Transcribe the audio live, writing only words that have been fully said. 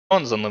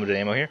On Unlimited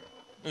Ammo here,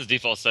 This is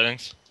default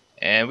settings.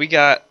 and we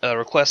got a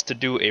request to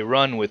do a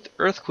run with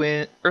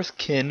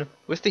Earthkin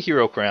with the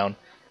hero crown,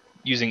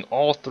 using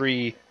all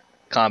three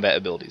combat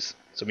abilities.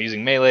 So I'm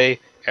using melee,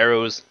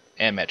 arrows,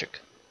 and magic.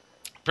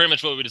 Pretty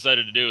much what we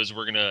decided to do is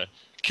we're gonna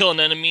kill an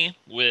enemy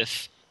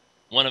with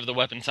one of the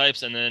weapon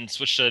types, and then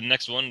switch to the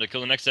next one to kill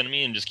the next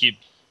enemy, and just keep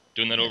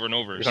doing that over and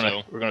over.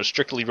 We're gonna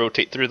strictly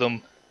rotate through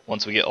them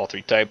once we get all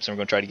three types, and we're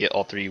gonna try to get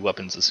all three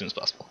weapons as soon as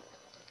possible.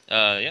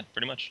 Yeah,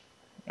 pretty much.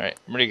 All right,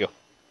 I'm ready to go.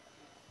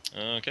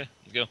 Okay,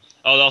 let's go.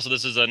 Oh, also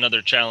this is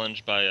another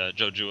challenge by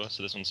Joe Jua,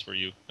 so this one's for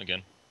you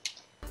again.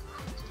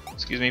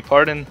 Excuse me,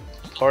 pardon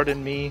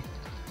me.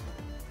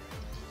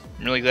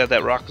 I'm really glad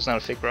that rock was not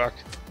a fake rock.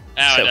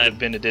 Ow, That would have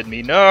been a dead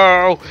me.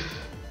 No!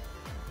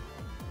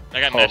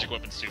 I got magic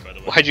weapons too, by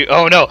the way. Why'd you?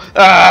 Oh no!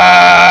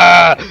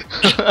 Ah!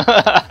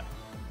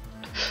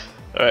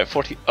 All right,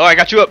 14. Oh, I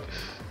got you up.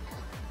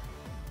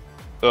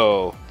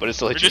 Oh, but it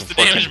still hit you Reduced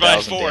for the damage by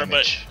 14,000 4,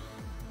 damage.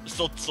 but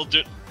still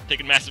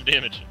taking massive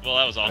damage. Well,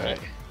 that was awful. Right.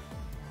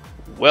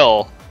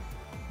 Well,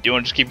 do you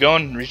want to just keep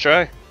going?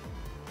 Retry?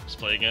 Just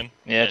play again.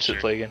 Yeah, just sure.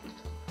 play again.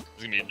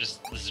 This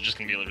is just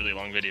gonna be a really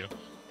long video.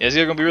 Yeah, it's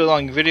either gonna be a really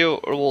long video,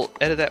 or we'll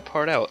edit that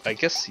part out. I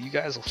guess you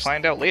guys will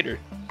find out later.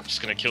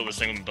 Just gonna kill this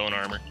thing with bone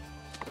armor.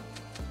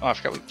 Oh, I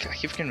forgot. I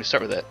keep forgetting to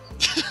start with that.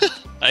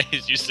 I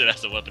used it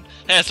as a weapon.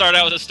 Hey, I started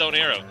out with a stone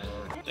arrow.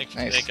 Nice.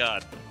 Thank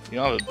God. You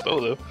don't have a bow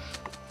though.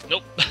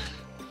 Nope.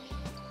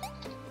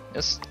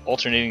 Just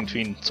alternating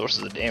between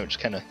sources of damage,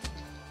 kind of.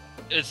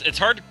 It's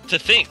hard to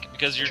think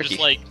because you're Tricky.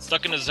 just like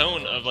stuck in a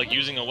zone of like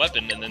using a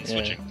weapon and then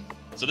switching.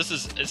 So this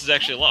is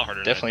actually a lot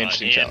harder. Definitely than I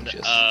interesting thought.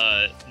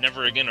 challenge, yes.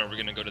 Never again are we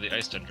gonna go to the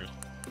ice tundra.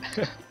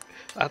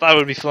 I thought it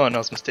would be fun. I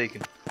was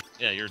mistaken.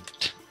 Yeah, you're a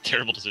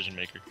terrible decision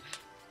maker.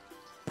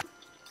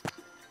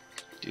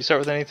 Do you start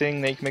with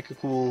anything that you can make a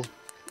cool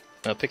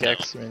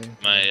pickaxe or anything?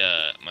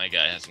 My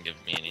guy hasn't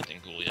given me anything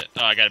cool yet.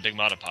 Oh, I got a big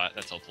monopod.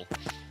 That's helpful.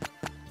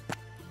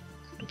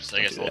 Oops, So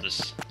I guess I'll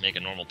just make a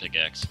normal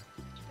pickaxe.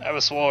 I have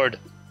a sword.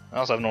 I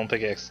also have a normal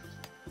pickaxe.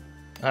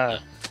 Then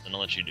I'll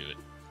let you do it.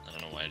 I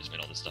don't know why I just made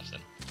all this stuff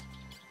then.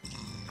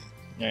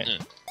 Alright. Yeah.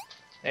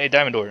 Hey,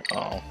 diamond door.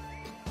 Oh.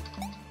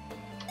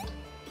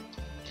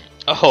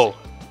 Oh!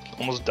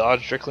 Almost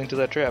dodged directly into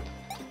that trap.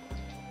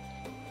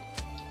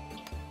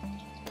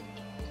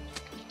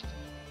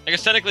 I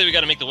guess technically we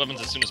gotta make the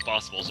weapons as soon as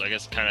possible, so I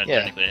guess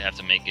technically I have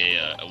to make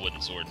a wooden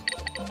sword.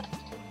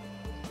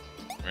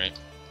 Right?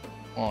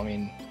 Well, I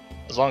mean,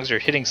 as long as you're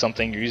hitting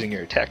something, you're using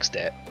your attack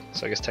stat.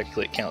 So I guess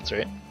technically it counts,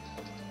 right?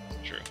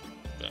 True.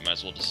 But I might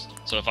as well just...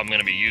 So if I'm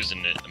gonna be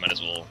using it, I might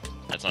as well...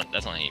 That's not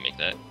how you make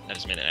that. I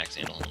just made an axe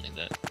handle, I don't need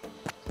that.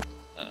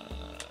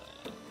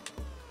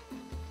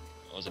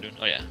 What was I doing?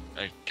 Oh yeah,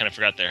 I kind of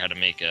forgot there how to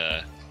make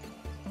a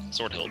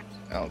sword hilt.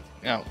 Oh,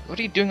 no. What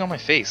are you doing on my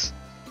face?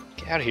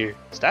 Get out of here.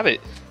 Stop it.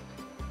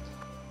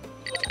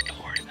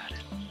 Don't worry about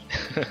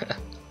it.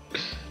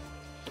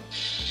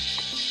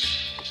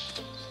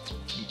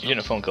 You're getting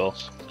a phone call.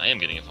 I am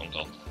getting a phone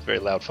call. It's a very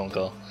loud phone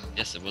call.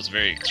 Yes, it was a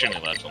very extremely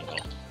loud phone call.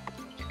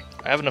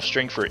 I have enough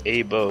string for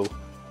a bow,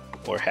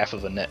 or half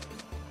of a net.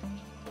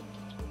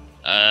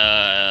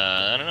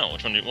 I don't know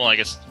which one. Well, I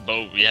guess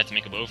bow. We have to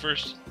make a bow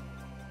first.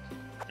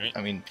 Right?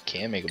 I mean,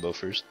 can make a bow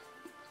first.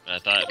 I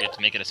thought we have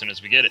to make it as soon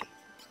as we get it.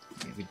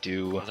 We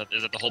do.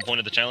 Is that the whole point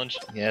of the challenge?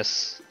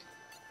 Yes.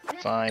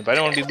 Fine, but I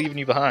don't want to be leaving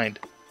you behind.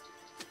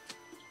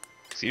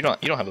 So you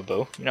don't have a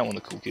bow. You're not one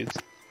of the cool kids.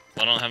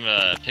 Well, I don't have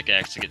a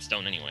pickaxe to get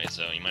stone anyway,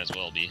 so you might as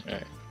well be.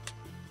 Alright.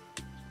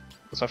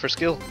 What's my first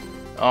skill?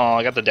 Oh,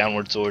 I got the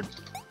downward sword.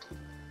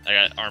 I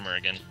got armor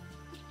again.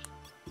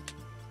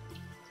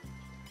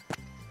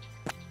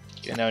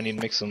 Okay, now I need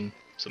to make some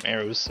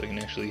arrows so I can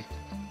actually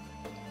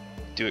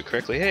do it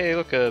correctly. Hey,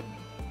 look, a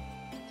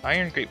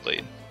iron great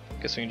blade.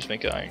 Guess we can just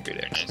make an iron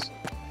great axe. Nice.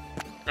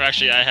 Or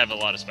actually, I have a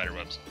lot of spider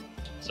webs.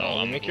 So Oh,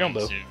 I'm make your own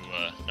bow.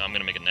 No, I'm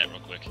gonna make a net real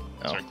quick.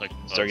 Oh,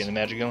 Start getting the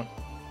magic going.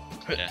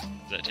 Yeah,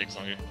 that takes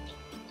longer.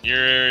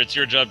 It's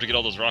your job to get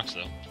all those rocks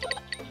though.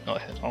 Oh,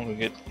 I'm gonna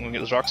get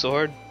this rock so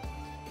hard.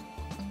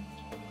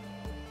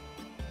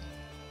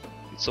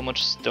 Get so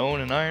much stone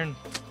and iron.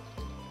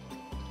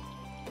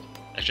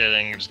 Actually, I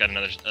think I just got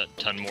a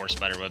ton more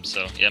spider webs.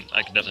 So yep,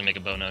 I could definitely make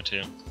a bow now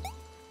too.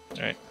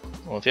 All right.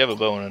 Well, if you have a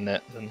bow and a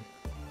net, then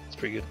it's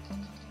pretty good.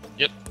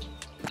 Yep,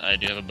 I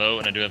do have a bow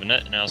and I do have a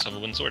net, and I also have a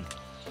wooden sword.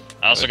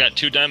 I also got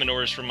 2 diamond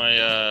ores for my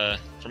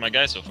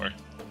guy so far.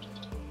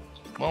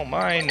 Well,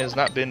 mine has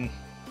not been.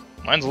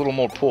 Mine's a little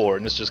more poor,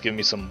 and it's just giving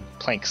me some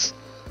planks.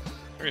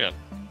 Hurry up.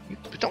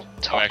 But don't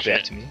talk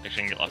back to me. Actually, I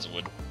can get lots of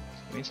wood.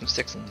 We need some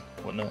sticks and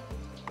whatnot.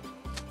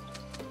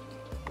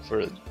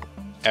 For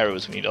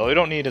arrows, we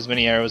don't need as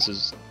many arrows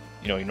as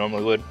you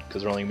normally would,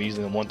 because we're only gonna be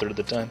using them 1/3 of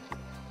the time.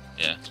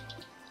 Yeah.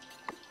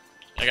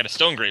 I got a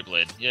stone great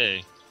blade.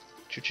 Yay.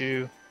 Choo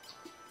choo.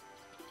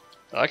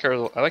 I like our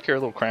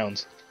little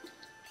crowns.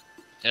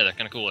 Yeah, they're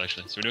kind of cool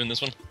actually. So we're doing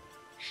this one.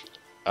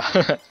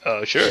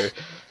 Oh sure.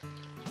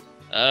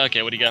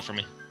 Okay, what do you got for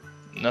me?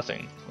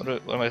 Nothing. What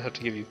do I have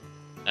to give you?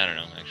 I don't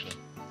know actually.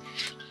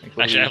 Like, what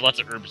do Actually, you- I have lots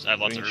of herbs. I have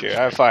lots of herbs. Sure.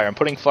 I have fire. I'm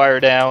putting fire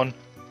down.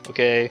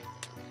 Okay.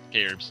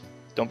 Okay, Herbs.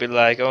 Don't be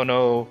like, oh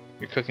no,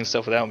 you're cooking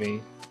stuff without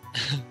me.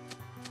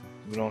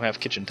 We don't have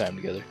kitchen time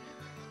together.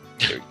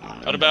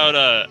 What about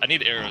I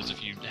need arrows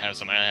if you have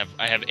some. I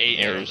have 8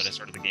 arrows that I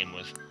started the game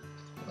with.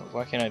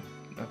 Why can't I?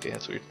 Okay,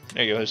 that's weird.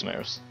 There you go. There's some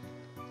arrows.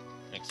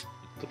 Thanks.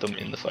 Put them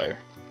in the fire.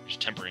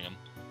 Just tempering them.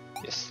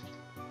 Yes.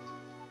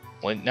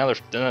 Well, now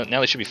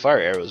they should be fire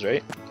arrows,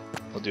 right?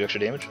 They'll do extra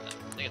damage.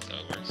 I think that's how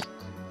it works.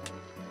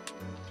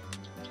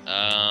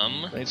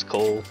 I think it's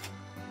coal.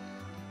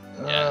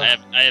 Yeah,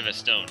 I have a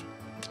stone.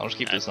 I'll just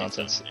keep this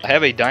nonsense. I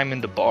have a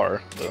diamond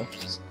bar though.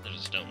 There's a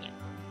stone there.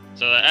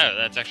 So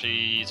that's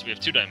actually we have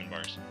 2 diamond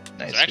bars.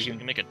 Nice. So actually, we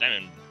can make a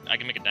diamond. I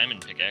can make a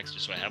diamond pickaxe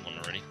just so I have one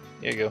already.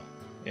 There you go.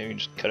 Yeah, you can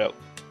just cut out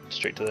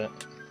straight to that.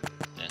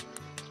 Yeah.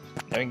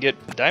 Now you can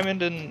get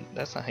diamond, and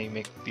that's not how you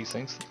make these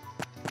things.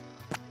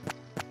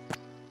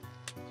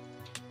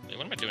 Wait,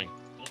 what am I doing?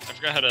 I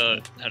forgot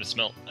how to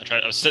smelt.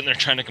 I was sitting there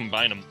trying to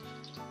combine them.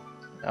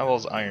 How well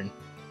is iron?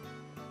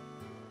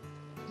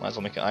 Might as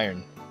well make an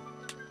iron.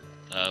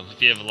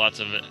 If you have lots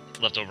of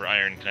leftover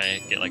iron, can I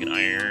get like an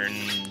iron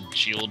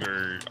shield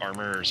or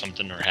armor or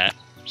something, or hat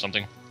or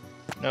something?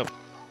 Nope.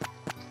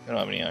 I don't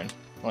have any iron.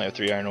 I only have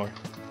 3 iron ore.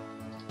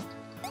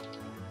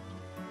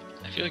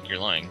 I feel like you're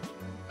lying.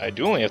 I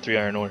do only have 3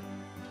 iron ore.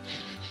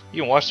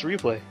 You can watch the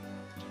replay.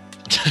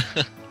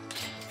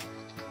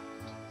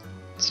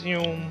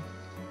 Zoom.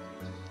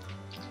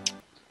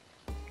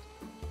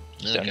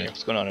 What's down here?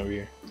 What's going on over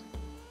here?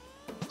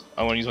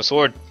 I want to use my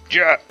sword.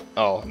 Yeah.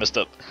 Oh, I messed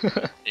up.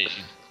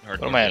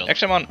 What am I at?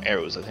 Actually, I'm on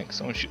arrows, I think.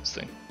 Someone shoot this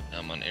thing.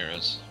 I'm on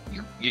arrows.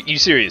 You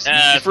serious?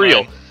 Ah, you for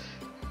real?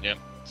 Yep.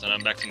 So now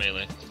I'm back to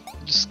melee.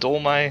 You just stole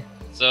my...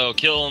 So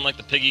killing like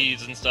the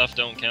piggies and stuff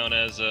don't count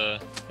as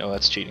No,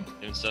 that's cheating.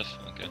 doing stuff?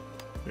 Okay.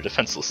 They're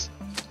defenseless.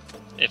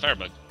 Hey,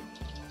 firebug.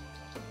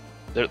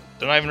 They're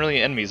not even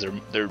really enemies,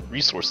 they're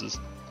resources.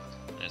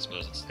 I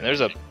suppose it's... And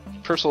there's a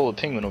Percival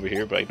penguin over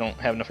here, but I don't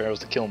have enough arrows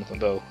to kill him with my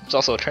bow. It's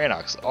also a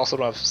Tranox.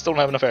 Also still don't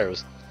have enough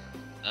arrows.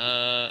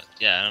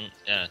 Yeah,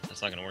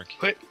 that's not gonna work.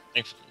 Wait.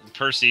 I think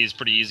Percy is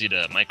pretty easy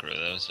to micro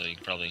though, so you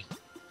can probably...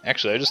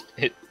 Actually, I just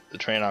hit the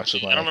Tranox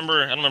with my... I don't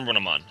remember what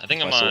I'm on. I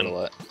think I'm sword on... a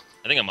lot.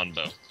 I think I'm on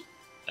bow.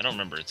 I don't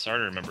remember. It's hard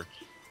to remember.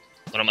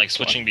 But I'm like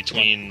switching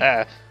between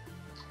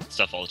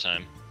stuff all the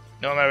time.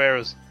 No, I'm out of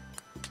arrows.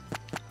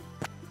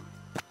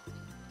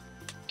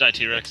 Die,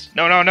 T-Rex.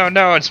 No,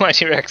 it's my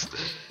T-Rex.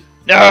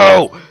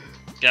 No!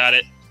 Got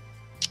it.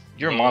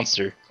 You're a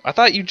monster. I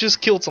thought you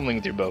just killed something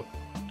with your bow.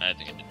 I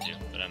think I did too,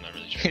 but I'm not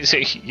really sure.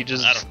 You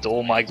just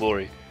stole my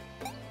glory.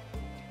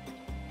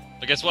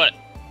 But guess what?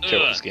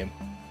 Terrible this game.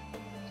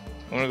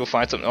 I'm gonna go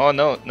find something. Oh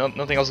no,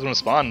 nothing else is gonna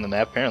spawn in the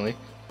map apparently.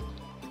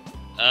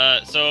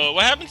 So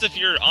what happens if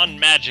you're on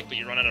magic but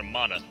you run out of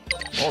mana?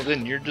 Well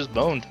then you're just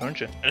boned,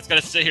 aren't you? I just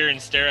gotta sit here and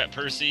stare at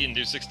Percy and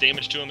do 6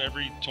 damage to him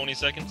every 20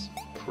 seconds?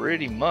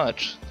 Pretty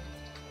much.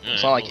 Right,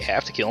 it's not like you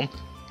have to kill him.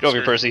 Get over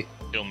here, Percy.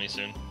 Kill me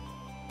soon.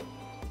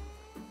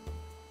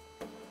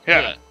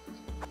 Yeah.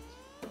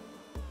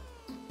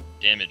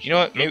 Damage. You know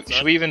what? Maybe,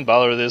 should we even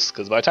bother with this?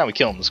 Because by the time we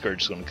kill him, the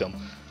Scourge is going to come.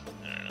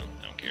 I don't know.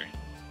 I don't care.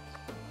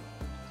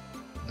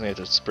 We have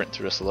to sprint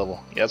through the rest of the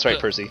level. Yeah, that's right,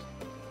 Percy.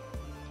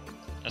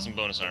 That's some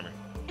bonus armor.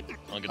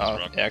 I'll get this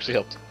rock. It actually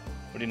helped.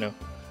 What do you know?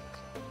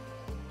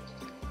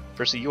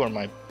 Percy, you are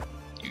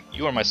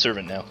my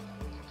servant now.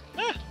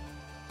 Ah.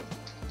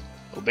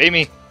 Obey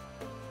me.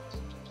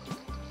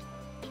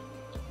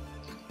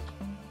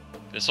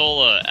 This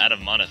whole out of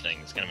mana thing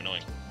is kind of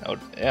annoying. Oh,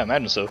 yeah,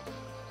 imagine so.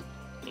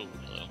 Oh,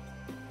 hello.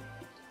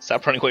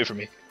 Stop running away from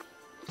me.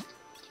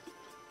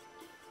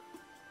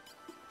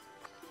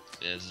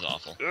 Yeah, this is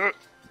awful.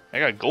 I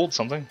got gold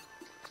something.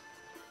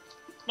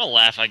 I'm gonna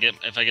laugh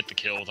if I get the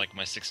kill with like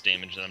my 6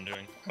 damage that I'm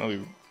doing. I'll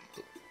be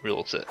real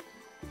upset.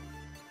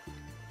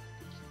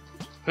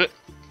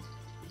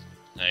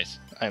 Nice.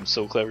 I am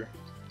so clever.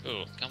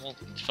 Oh, God, well,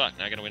 fuck,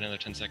 now I gotta wait another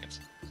 10 seconds.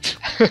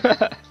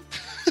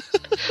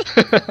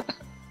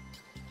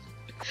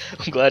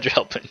 I'm glad you're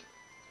helping.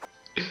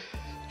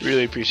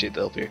 Really appreciate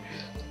the help here.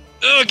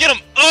 Oh, get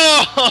him!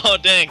 Oh,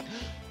 dang!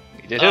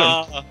 You did hit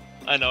him.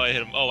 I know I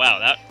hit him. Oh,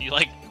 wow, you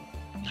like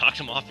knocked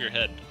him off your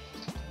head.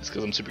 It's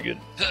because I'm super good.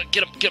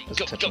 Get him!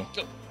 That's Go!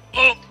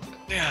 Oh!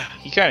 Yeah!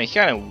 He kind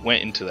of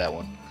went into that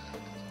one.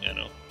 Yeah, I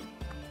know.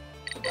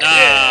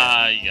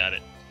 Ah, you got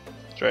it.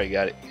 That's right, you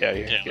got it. Get out of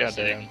here. Yeah, Get out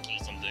there. I can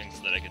kill something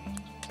so that I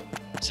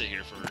can sit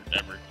here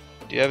forever.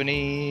 Do you have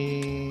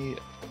any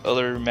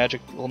other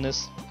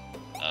magicalness?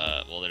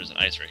 Well, there's an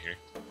ice right here.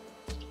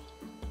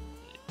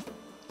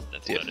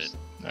 That's about it.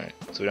 Alright,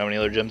 so we don't have any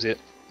other gems yet?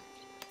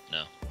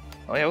 No.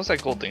 Oh yeah, what's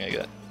that gold thing I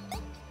got?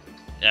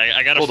 Yeah,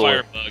 I got Gold a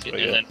ore. firebug, Oh, and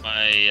yeah. then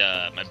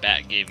my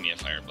bat gave me a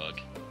firebug.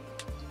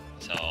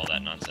 That's how all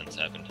that nonsense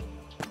happened.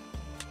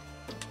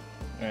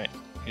 Alright,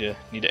 yeah,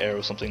 need to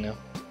arrow something now.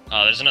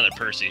 Oh, there's another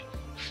Percy.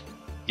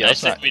 Yeah, I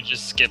that's said not... we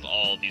just skip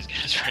all these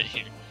guys right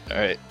here,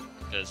 Alright,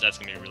 because that's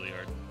gonna be really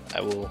hard.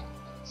 I will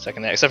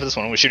second that, except for this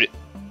one, I'm gonna shoot it.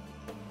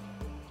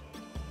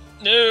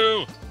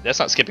 No! That's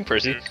not skipping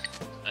Percy.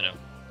 I know.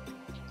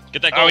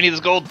 Get that gold. Oh, we need this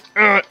gold!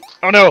 Oh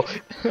no!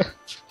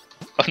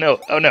 Oh no,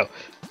 oh no.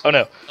 Oh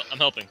no. I'm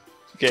helping.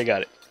 Okay, I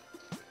got it.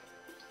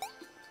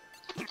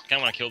 Kind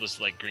of want to kill this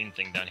like green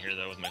thing down here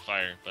though with my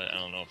fire, but I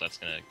don't know if that's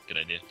gonna good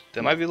idea.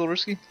 That might be a little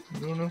risky. I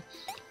don't know.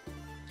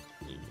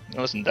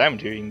 Oh, some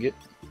diamond here you can get.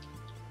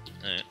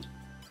 Alright.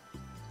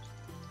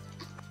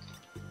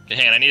 Okay,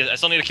 hang on. I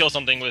still need to kill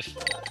something with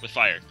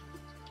fire,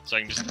 so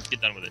I can just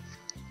get done with it.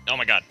 Oh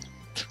my god.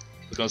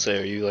 I was gonna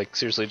say, are you like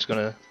seriously just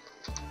gonna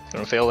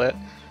fail that?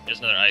 There's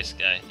another ice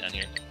guy down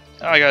here.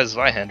 Oh, I got his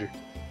Vihander.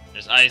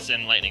 There's ice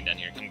and lightning down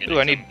here. Come get it. Ooh,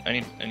 I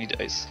need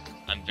ice.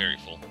 I'm very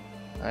full.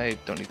 I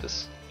don't need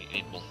this. You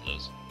need both of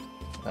those.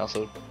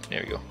 Also,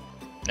 there we go.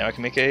 Now I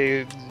can make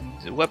a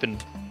weapon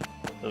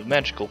of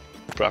magical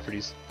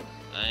properties.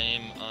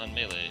 I'm on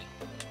melee.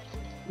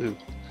 Ooh.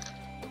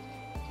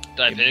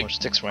 Die Need pig. more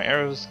sticks for my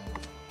arrows.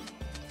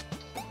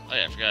 Oh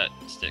yeah, I forgot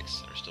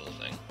sticks are still a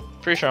thing.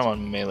 Pretty sure I'm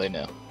on melee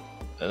now.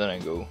 And then I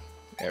go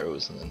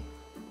arrows and then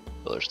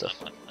other stuff.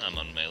 I'm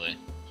on melee.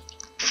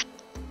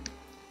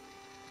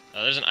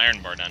 There's an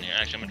iron bar down here.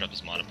 Actually, I'm gonna drop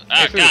this mod.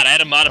 Ah, food. God, I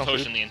had a mod Oh,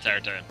 potion food. the entire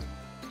time.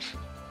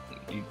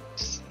 You,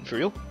 for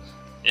real?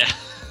 Yeah.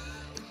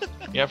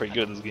 You're not pretty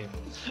good at this game.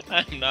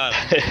 I'm not.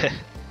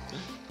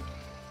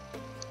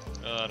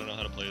 Oh, I don't know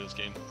how to play this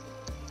game.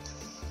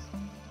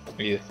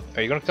 Are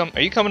you gonna come?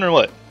 Are you coming or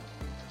what?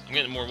 I'm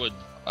getting more wood.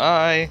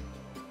 I'm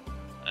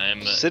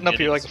getting sitting up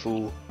here like a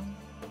fool,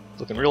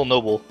 looking real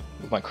noble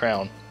with my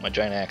crown, my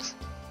giant axe,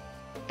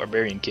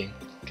 barbarian king.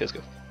 Okay, let's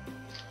go.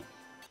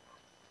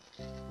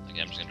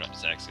 Okay, I'm just gonna drop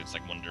this axe. It's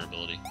like 1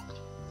 durability.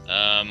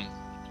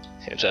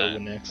 Hedge out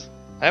with an axe.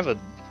 I have a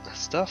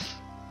stuff.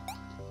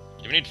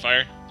 Do we need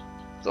fire?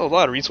 There's a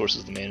lot of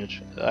resources to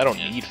manage. I don't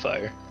Yeah. need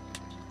fire.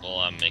 Well,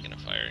 I'm making a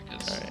fire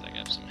because Alright. I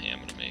got some ham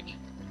to make.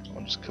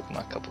 I'll just cook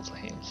my couples of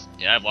hams.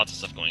 Yeah, I have lots of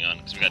stuff going on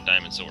because we got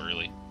diamonds so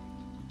early.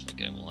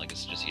 Okay, well, I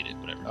guess just heat it,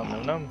 whatever.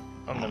 Nom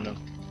nom nom.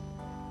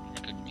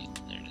 Cooked meat.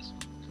 There it is.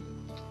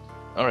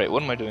 All right,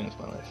 what am I doing with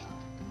my life?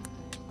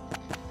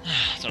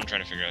 That's what I'm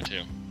trying to figure out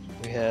too.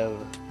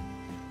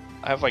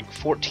 I have like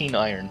 14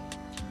 iron.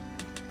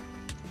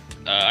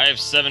 I have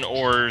 7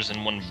 ores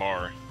and 1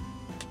 bar.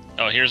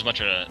 Oh, here's a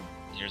bunch of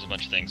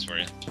things for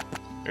you.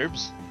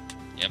 Herbs.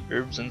 Yep.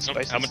 Herbs and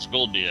spices. How much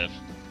gold do you have?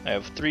 I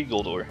have 3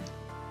 gold ore.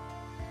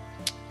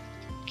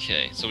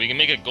 Okay, so we can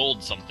make a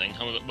gold something.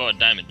 How about a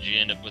diamond? Did you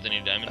end up with any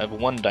diamond? I have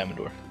 1 diamond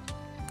ore.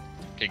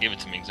 Okay, give it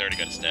to me because I already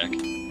got a stack. Here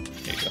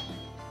you go.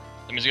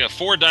 That means we got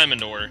 4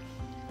 diamond ore,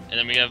 and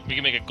then we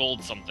can make a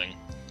gold something.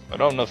 I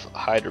don't have enough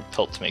hide or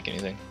pelt to make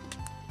anything.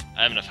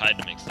 I have enough hide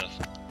to make stuff.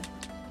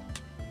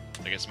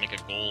 I guess make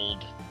a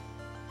gold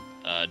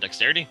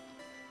dexterity.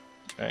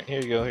 All right,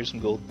 here you go. Here's some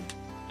gold.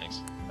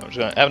 Thanks.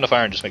 I have enough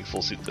iron to just make a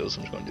full suit though,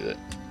 so I'm just gonna do that.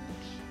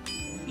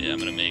 Yeah, I'm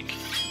gonna make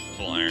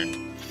full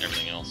iron.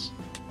 Everything else.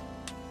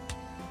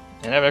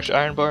 And I have an extra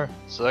iron bar,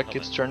 so that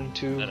gets Okay. turned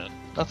into That up.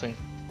 nothing.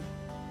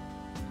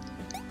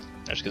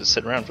 I just get to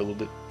sit around for a little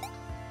bit.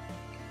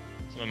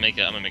 So I'm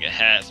gonna make a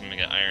hat. So I'm gonna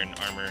make an iron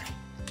armor.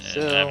 And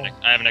So-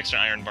 I have an extra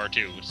iron bar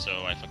too,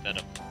 so I fucked that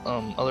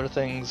up. Other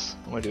things.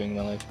 What am I doing in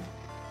my life?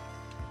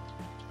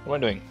 What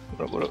am I doing?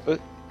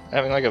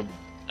 Having like a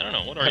I don't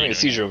know. What are having you a doing?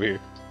 seizure over here.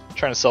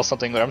 Trying to sell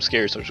something, but I'm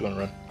scared, so I'm just gonna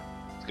run.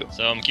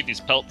 So I'm gonna keep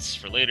these pelts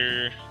for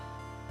later.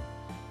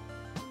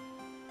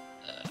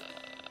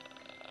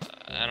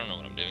 I don't know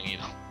what I'm doing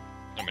either.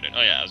 What am I doing?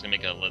 Oh yeah, I was gonna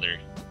make a leather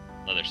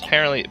something.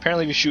 Apparently,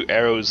 if you shoot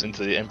arrows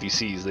into the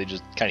NPCs, they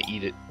just kind of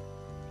eat it.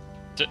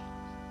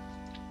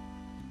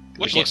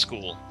 Which They looks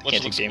cool? Which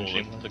can't looks take cool?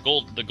 damage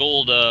anymore. The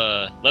gold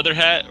leather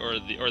hat, or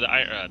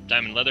the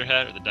diamond leather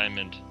hat, or the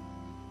diamond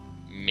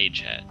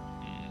mage hat.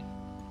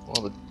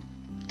 Well, the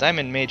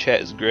diamond mage hat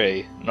is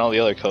gray, and all the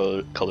other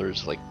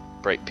colors like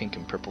bright pink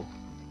and purple.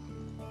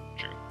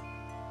 True.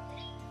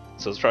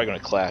 So it's probably gonna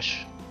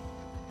clash.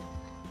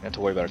 You have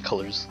to worry about our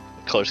colors,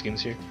 color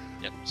schemes here.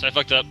 Yep. So I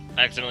fucked up.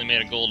 I accidentally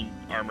made a gold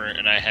armor,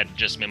 and I had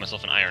just made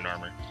myself an iron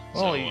armor.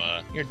 Oh,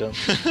 So you're done.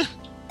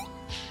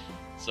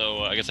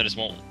 so I guess I just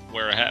won't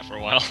wear a hat for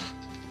a while.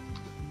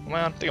 Come on,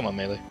 I think I'm on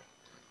melee.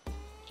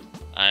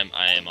 I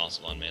am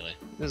also on melee.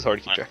 This is hard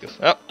to keep track of.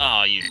 Oh,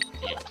 Oh, you.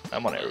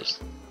 I'm on arrows.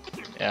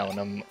 Yeah, and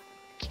I'm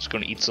just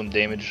gonna eat some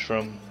damage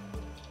from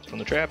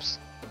the traps.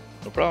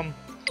 No problem.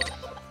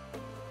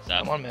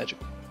 Stop. I'm on magic.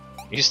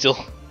 You still?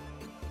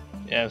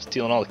 Yeah, I'm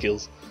stealing all the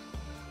kills.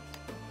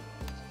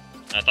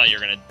 I thought you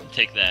were gonna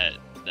take that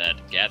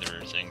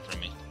gatherer thing from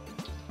me.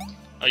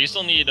 Oh, you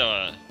still need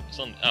oh,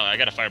 I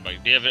got a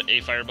firebug. Do you have a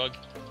firebug?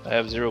 I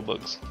have 0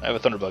 bugs. I have a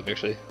thunderbug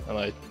actually. I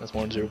lied. That's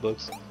more than 0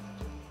 bugs.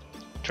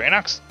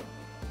 Tranox?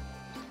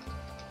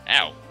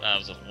 Ow! That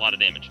was a lot of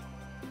damage.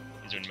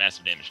 He's doing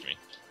massive damage to me.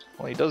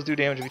 Well, he does do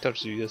damage if he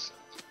touches you. Yes.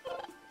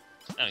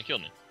 Oh, he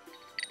killed me.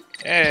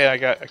 Hey, I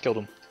killed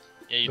him.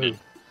 Yeah, you Ooh. did.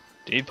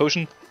 Do you need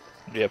potion?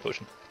 Do you have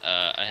potion?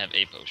 I have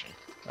a potion.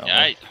 Oh, Yeah, well,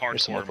 I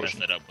here's some more hardcore messed potion.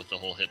 that up with the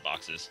whole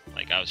hitboxes.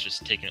 Like, I was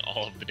just taking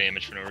all of the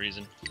damage for no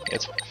reason.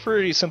 It's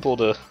pretty simple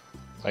to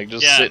like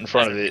just Yeah, sit in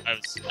front of it.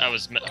 I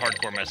was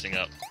hardcore messing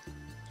up.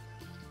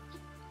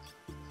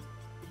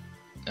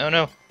 Oh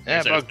no. Yeah,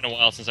 It's bug. been a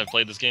while since I've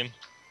played this game.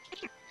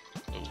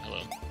 Oh,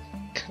 hello.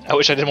 I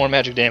wish I did more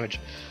magic damage.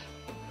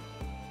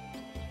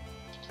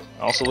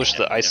 I also wish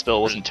the ice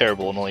spell wasn't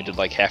terrible and only did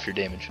like half your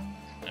damage.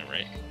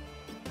 Alright.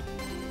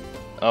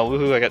 Oh,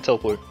 woohoo, I got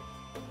teleport.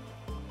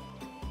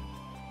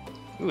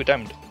 Ooh, a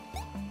diamond.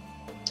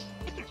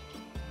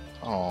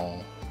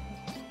 Oh.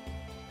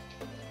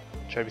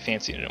 Try to be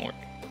fancy and it didn't work.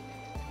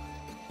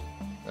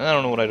 I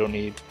don't know what I don't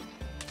need.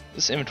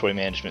 This inventory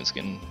management is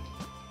getting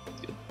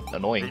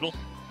annoying. Brutal?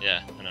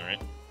 Yeah, I know,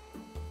 right?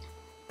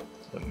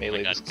 But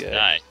melee this guy.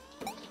 Die.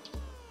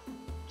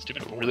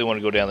 Stupid. I really want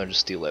to go down there and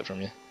just steal that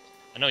from you.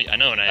 I know,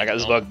 and I got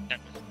this bug.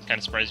 Kind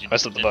of surprised you. I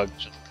slipped the bug.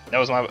 That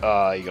was my.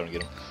 You gonna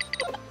get him.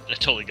 I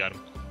totally got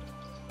him.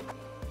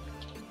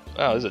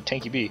 Wow, this is a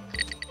tanky bee.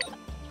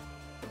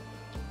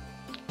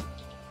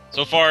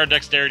 So far,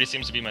 dexterity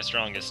seems to be my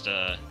strongest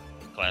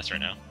class right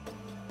now.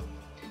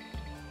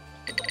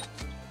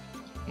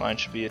 Mine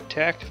should be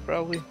attack,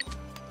 probably.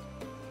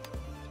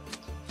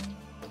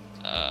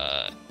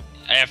 I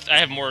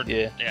have more.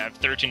 Yeah. Yeah, I have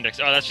 13 dex.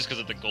 Oh, that's just because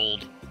of the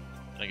gold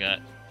that I got.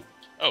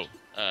 Oh,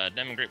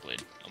 diamond great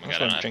blade. Oh my I'm god,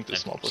 trying to drink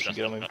this small potion stuff and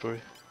get on my like that.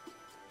 inventory.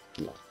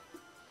 Oh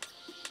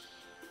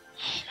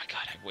my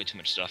god, I have way too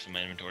much stuff in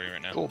my inventory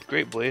right now. Gold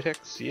great blade,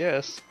 hex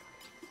yes.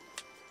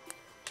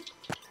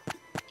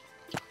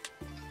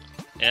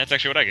 Yeah, that's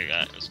actually what I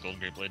got. It was gold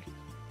great blade.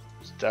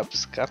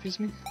 Stops copies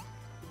me?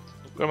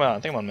 What am I on? I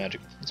think I'm on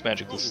magic. It's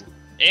magic. This.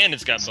 And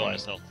it's got Slime.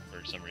 bonus health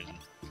for some reason.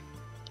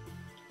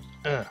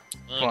 Come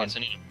I on. guess I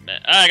need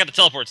I got the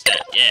teleport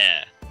stat.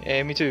 Yeah.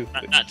 Yeah, me too.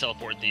 Not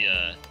teleport, the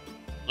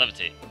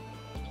levitate.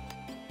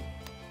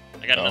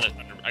 I got another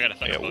thunder. I got a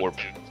thunder bug warp.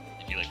 too.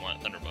 If you like want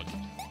a thunder bug.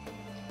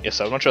 Yes,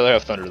 I'd much rather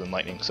have thunder than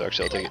lightning, so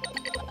actually I'll take it.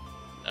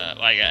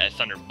 Well, I got a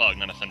thunder bug,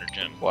 not a thunder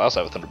gem. Well, I also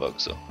have a thunder bug,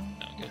 so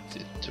Oh, okay.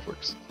 it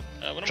works.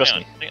 What Trust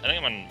am I me. on? I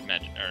think I'm on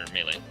magic or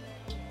melee.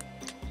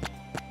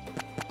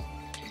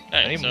 I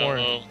Alright, need so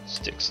more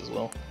sticks as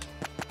well.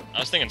 I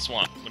was thinking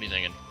swamp. What are you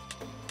thinking?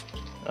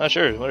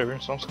 Sure, whatever.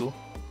 Swamp's cool.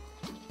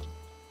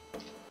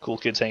 Cool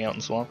kids hang out in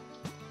the swamp.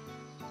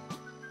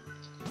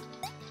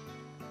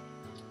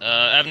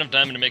 I have enough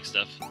diamond to make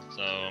stuff,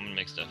 so I'm gonna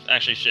make stuff.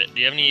 Actually, shit. Do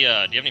you have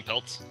any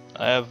pelts?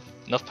 I have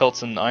enough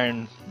pelts and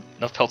iron,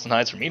 enough pelts and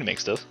hides for me to make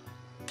stuff.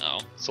 Oh.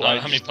 So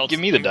how many pelts? give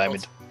me the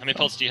diamond. How many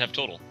pelts do you have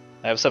total?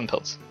 I have 7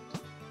 pelts.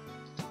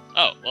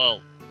 Oh,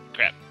 well,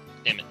 crap.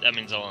 Damn it. That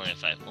means I'll only have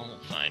 5. Oh,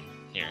 fine.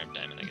 Here, I have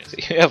diamond, I guess.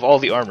 You have all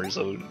the armor,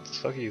 so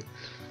fuck you.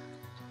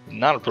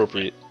 Not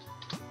appropriate.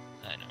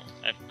 I know.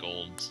 I have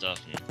gold stuff.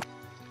 And...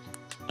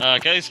 can I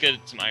at least get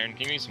some iron?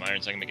 Can you give me some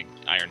iron so I can make an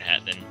iron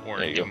hat then? Or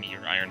There you give go. me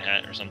your iron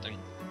hat or something?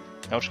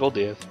 How much gold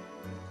do you have?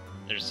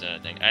 There's a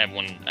thing. I have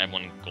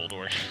one gold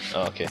ore.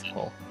 Oh, okay.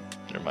 Well,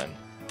 never mind.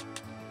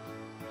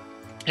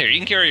 Here, you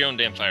can carry your own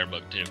damn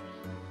firebug too.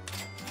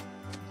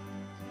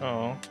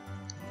 Oh,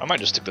 I might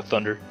just stick to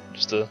thunder,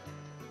 just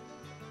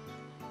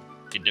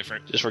Get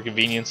different. for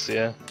convenience.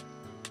 Yeah.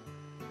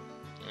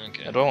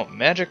 Okay. Now, do I want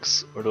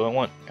magics or do I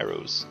want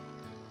arrows?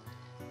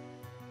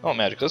 I want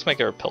magic. Let's make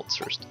our pelts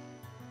first.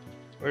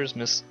 Where's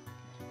Miss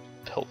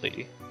Pelt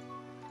Lady?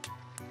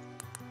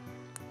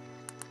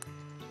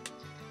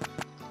 Do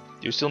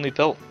you still need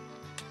pelt?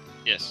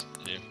 Yes,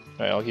 I do.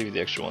 Alright, I'll give you the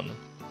extra one then.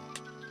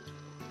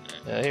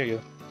 Yeah, here you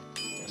go.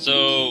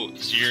 So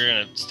you're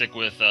gonna stick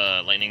with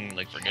lightning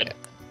like for good?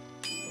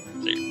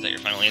 Is that your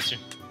final answer?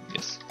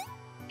 Yes.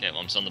 Okay, well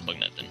I'm selling the bug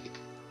net then.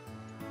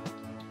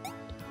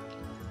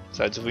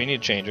 Besides, if we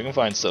need to change, we can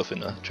find stuff in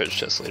the treasure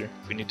chest later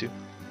if we need to.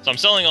 So I'm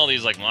selling all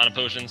these like mana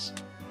potions.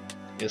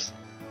 Yes.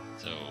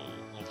 So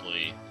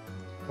hopefully.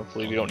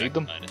 Hopefully we don't need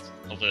them.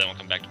 Hopefully they won't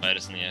come back to bite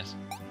us in the ass.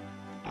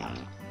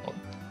 Well,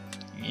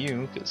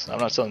 you, because I'm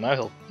not selling my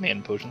health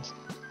man potions.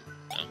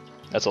 No.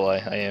 That's a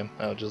lie. I am.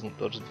 I'll just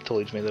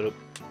totally just made that up.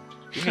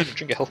 You need to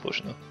drink a health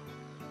potion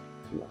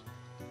though.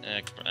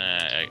 I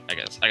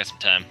got some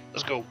time.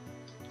 Let's go.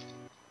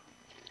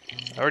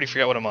 I already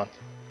forgot what I'm on.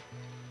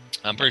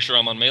 I'm pretty sure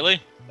I'm on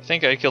melee. I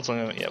think I killed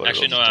something. Yeah, whatever.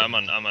 Actually, no, I'll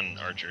I'm on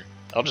archer.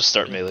 just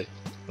start melee.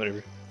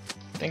 Whatever.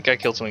 I think I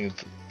killed something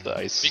with the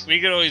ice. We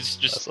could always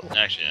just That's all.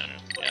 actually.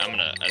 I don't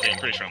know. Yeah, I'm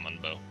pretty sure I'm on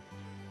bow.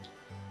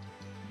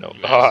 No.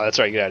 You Ah, that's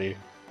right. Get out of here.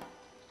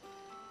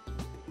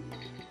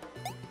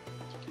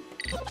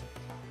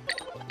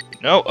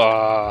 No.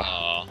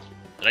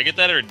 Did I get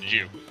that or did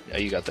you? Yeah,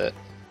 you got that.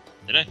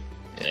 Did I?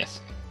 Yeah. Nice.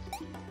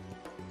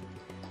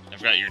 I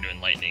forgot you were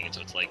doing lightning,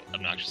 so it's like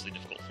obnoxiously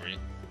difficult for you.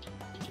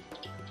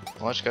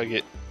 Well, I just gotta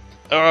get.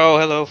 Oh,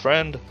 hello,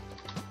 friend.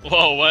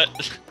 Whoa, what?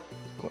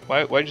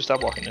 Why'd you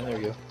stop walking? There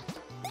you go.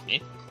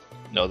 Me?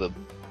 No, the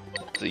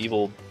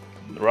evil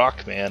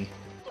rock man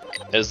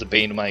is the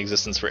bane of my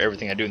existence for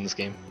everything I do in this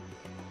game.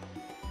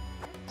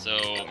 So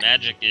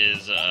magic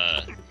is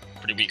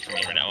pretty weak for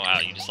me right now. Wow,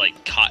 you just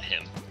like caught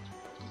him.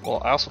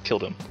 Well, I also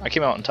killed him. I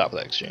came out on top of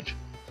that exchange.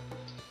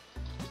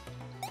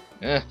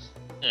 Eh.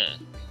 Yeah.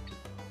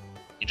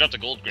 You dropped a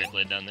gold great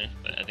blade down there,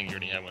 but I think you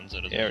already have one, so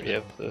it doesn't Yeah, I already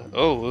have.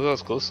 Oh, that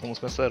was close.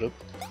 Almost messed that up.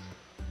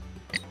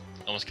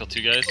 Almost killed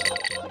 2 guys.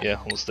 Yeah,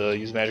 almost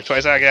used magic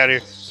twice. Ah, get out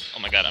of here. Oh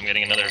my god, I'm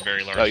getting another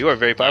very large. Oh, you are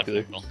very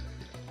popular.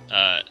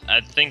 I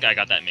think I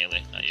got that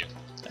melee, not you.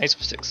 Ice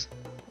sticks.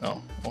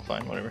 Oh, well,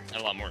 fine, whatever. Had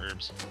a lot more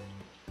herbs.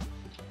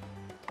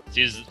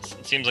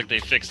 It seems like they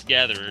fixed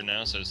Gatherer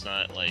now, so it's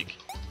not like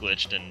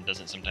glitched and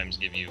doesn't sometimes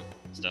give you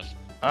stuff.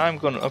 I'm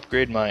going to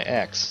upgrade my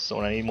axe, so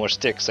when I need more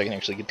sticks, I can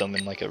actually get them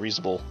in like a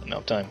reasonable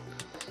amount of time.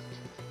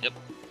 Yep.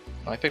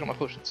 I picked up my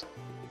potions.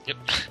 Yep.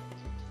 That's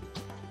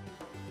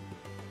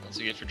what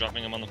you get for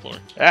dropping them on the floor.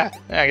 Get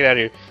out of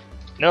here.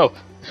 No.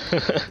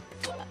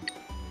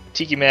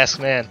 Tiki mask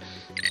man.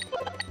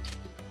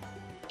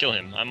 Kill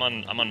him. I'm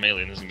on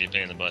melee and this is gonna be a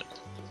pain in the butt.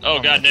 Oh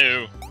god,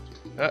 no!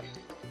 Let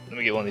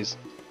me get one of these.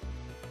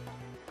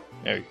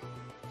 There you go.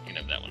 You can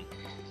have that one.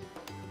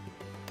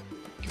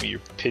 Give me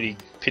your pity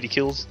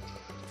kills.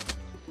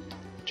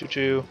 Choo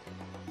choo.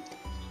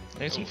 I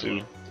need some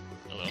food.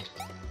 Hello.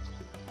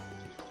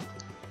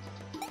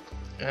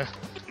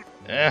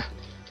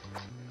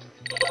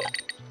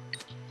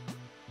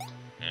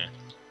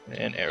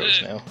 And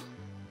arrows now.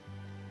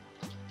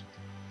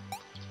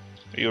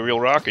 Are you a real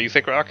rock? Are you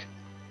fake rock?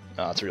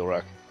 No, it's a real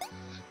rock.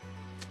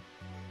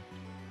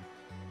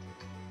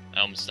 I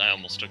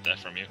almost took that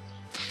from you.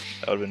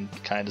 I would have been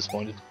kind of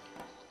disappointed.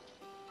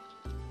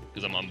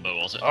 Because I'm on bow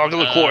also. Oh,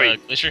 go to quarry!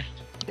 Glacier?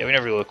 Yeah, we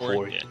never go to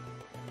quarry. Yeah.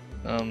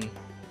 I want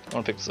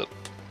to pick this up.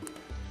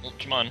 Well,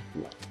 come on.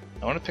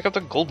 I want to pick up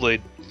the gold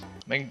blade.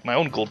 Make my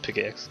own gold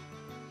pickaxe.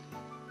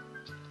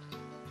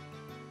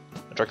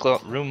 After I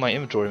clogged room my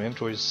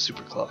inventory is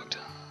super clogged.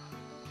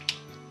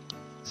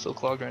 So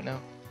clogged right now.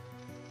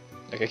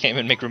 Like I can't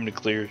even make room to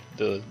clear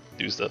to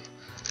do stuff.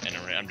 I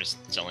know, right? I'm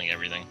just selling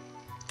everything.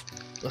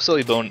 I'll sell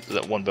you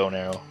that one bow and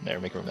arrow. Never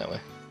make room that way.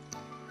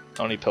 I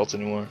don't need pelts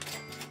anymore.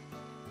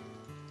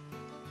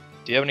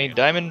 Do you have any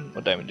diamond?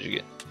 What diamond did you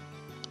get?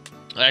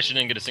 I actually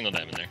didn't get a single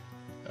diamond there.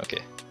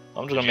 Okay.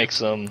 I'm just gonna make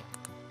some.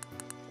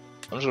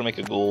 I'm just gonna make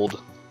a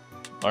gold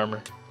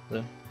armor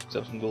then.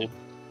 Have some gold.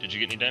 Did you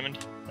get any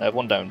diamond? I have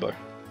one diamond bar.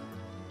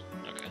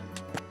 Okay.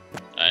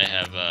 I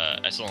have.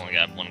 I still only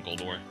got one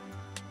gold ore.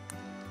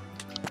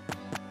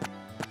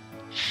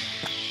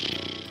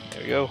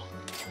 There we go.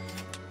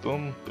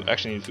 Boom.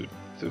 Actually, need food.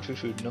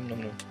 Food.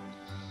 Num.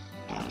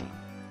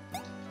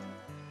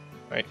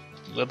 Alright.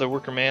 Leather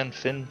worker man,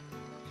 Finn.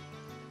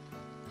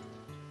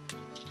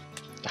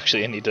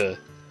 Actually, I need to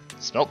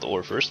smelt the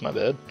ore first. My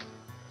bad.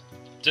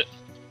 Look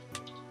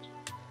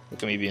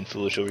at me being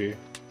foolish over here.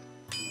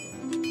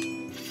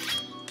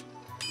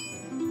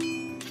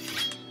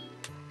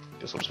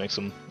 Guess I'll just make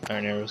some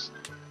iron arrows.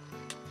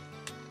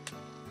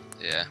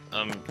 Yeah.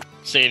 I'm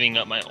saving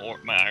up my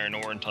iron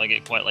ore until I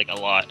get quite like a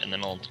lot, and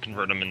then I'll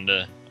convert them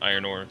into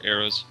iron ore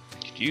arrows.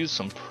 Could use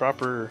some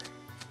proper.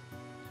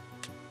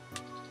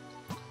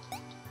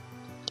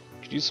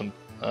 Could use some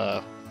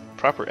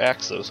proper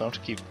axe though, so I don't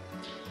have to keep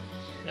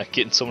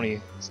getting so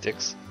many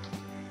sticks.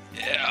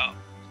 Yeah.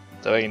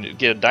 So I can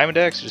get a diamond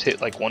axe, just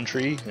hit like one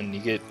tree, and you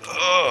get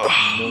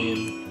a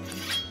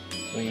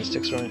million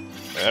sticks from it.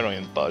 I don't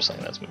even bother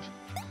saying that smooth.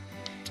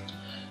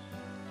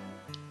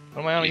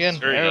 What am I on again?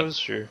 Arrows?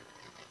 Sure.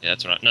 Yeah,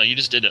 that's right. No, you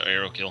just did an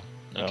arrow kill.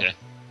 Okay.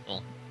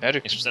 Well,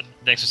 magic.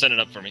 Thanks for setting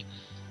it up for me.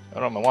 I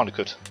don't have my wand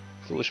equipped.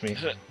 Foolish me.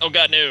 Oh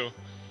god, no!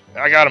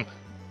 I got him!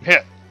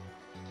 Hit!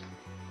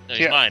 No,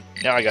 he's mine.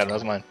 Yeah, I got him. That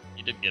was mine.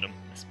 You did get him.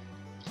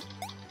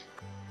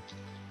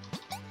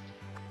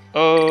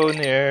 Oh, in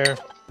the air.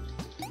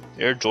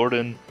 Air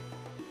Jordan.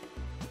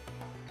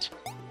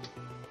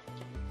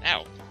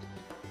 Ow.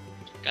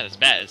 God, this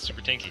bat is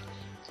super tanky.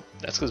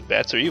 That's because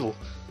bats are evil.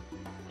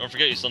 Don't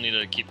forget, you still need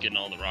to keep getting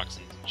all the rocks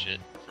and shit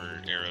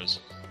for arrows.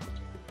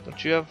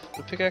 Don't you have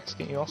the pickaxe?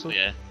 Can you also?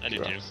 Yeah, I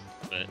do too.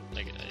 But,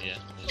 yeah.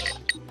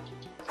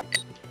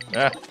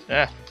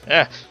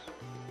 Ah!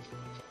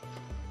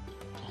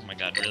 Oh my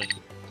god, really?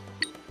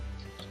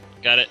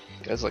 Got it.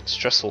 Guys like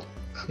stressful.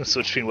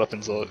 Switch between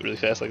weapons all really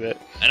fast like that.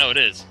 I know it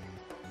is.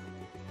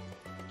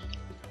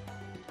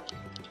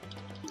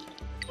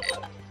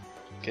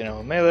 Okay,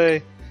 now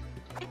melee.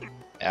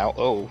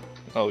 Ow!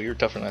 Oh, you're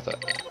tougher than I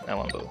thought.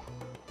 Now on bow.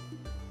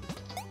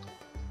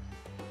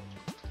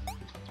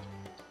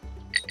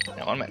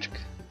 Now on magic.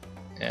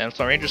 And with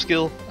my ranger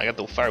skill, I got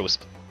the fire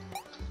wisp.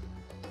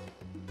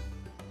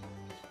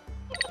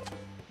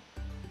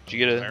 Did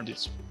you get a? Did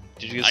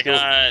you get a skill?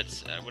 I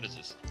got. What is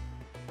this?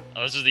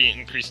 Oh, this is the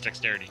increased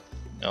dexterity.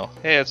 No.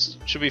 Hey, it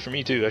should be for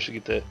me too. I should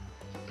get that.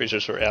 Pretty sure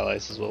it's for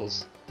allies as well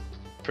as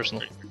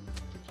personal.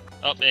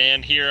 Oh,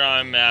 and here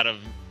I'm out of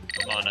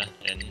mana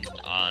and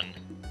on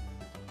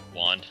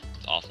wand.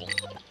 It's awful.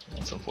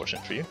 That's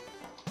unfortunate for you.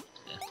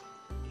 Yeah,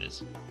 it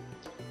is.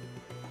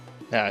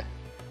 Nah,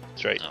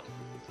 that's right. Oh.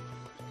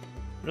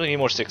 Really need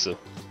more sticks though.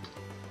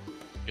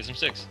 Get some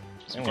sticks.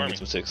 I want to get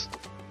some sticks.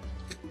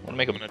 I want to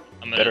make a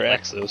I'm better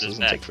axe though, so it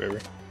doesn't take forever.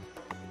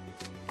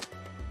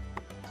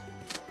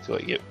 So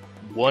you get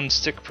one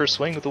stick per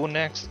swing with the wooden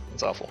axe?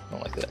 That's awful. I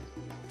don't like that.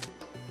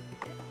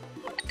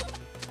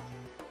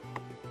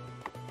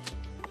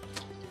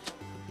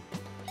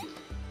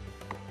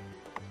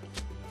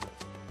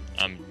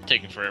 I'm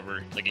taking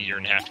forever, like a year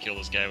and a half to kill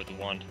this guy with the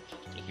wand,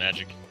 with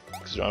magic.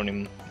 Because you don't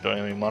have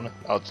any mana?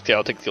 I'll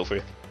take the kill for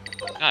you.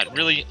 God,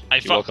 really? I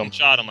fucking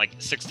shot him like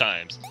 6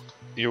 times.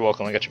 You're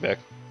welcome, I got your back.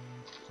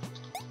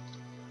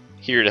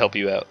 Here to help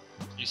you out.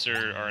 You,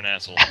 sir, are an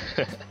asshole.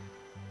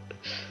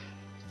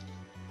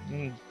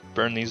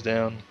 Burn these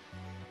down.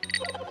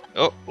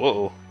 Oh,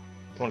 whoa.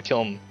 I want to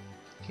kill him.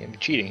 Can't be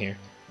cheating here.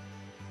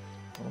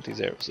 I want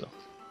these arrows though.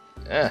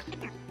 Ah.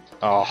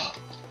 Oh.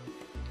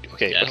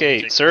 Okay, Yeah,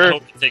 okay, I sir.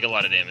 hope you take a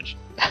lot of damage.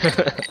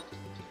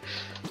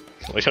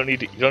 You don't need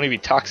to be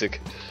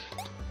toxic.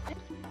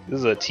 This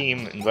is a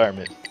team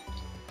environment.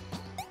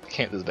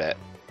 Can't this bat.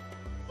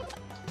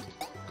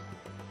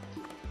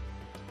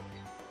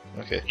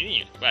 Okay.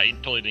 Wow, you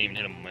totally didn't even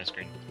hit him on my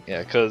screen.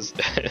 Yeah, because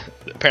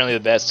apparently the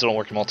bats still don't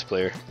work in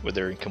multiplayer, where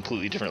they're in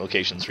completely different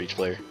locations for each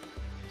player.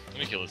 Let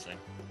me kill this thing.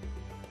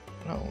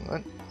 No,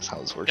 that's how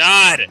this works.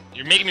 God!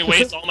 You're making me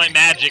waste all my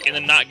magic and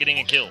then not getting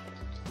a kill.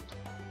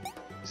 You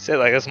said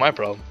like that's my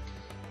problem.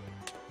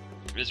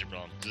 It is your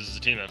problem. This is a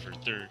team effort.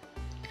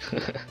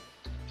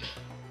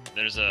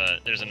 There's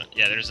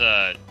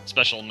a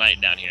special knight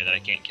down here that I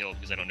can't kill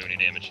because I don't do any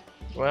damage.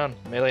 Go on,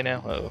 melee now.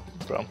 Uh-oh,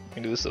 no problem. I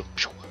can do this though.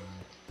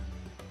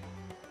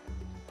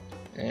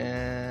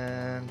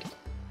 And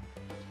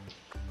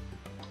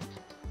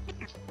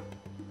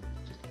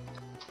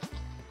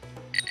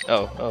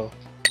oh,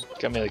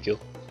 got melee kill.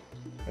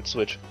 Let's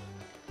switch.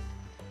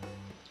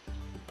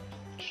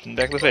 Shoot him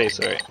back in the face.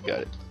 All right, got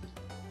it.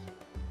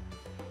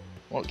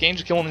 Well,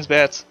 game's killing these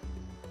bats.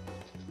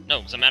 No,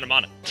 because I'm out of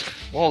mana.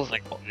 Well,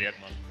 Like, the out of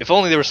mana. if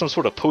only there was some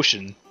sort of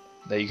potion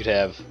that you could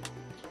have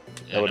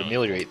Yeah, that would no.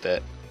 ameliorate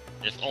that.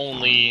 If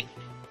only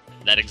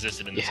that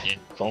existed in this Yeah, game.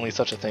 if only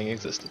such a thing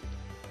existed.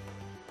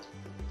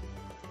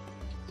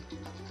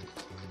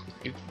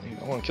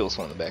 I want to kill this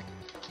one in the back.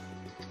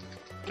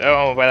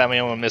 Oh, by that I mean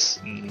I want to miss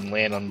and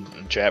land on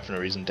a trap for no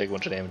reason, take a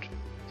bunch of damage.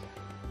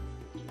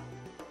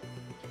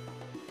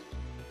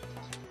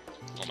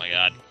 Oh my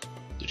god.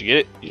 Did you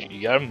get it?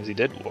 You got him? Is he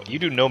dead? Well, you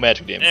do no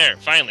magic damage. There,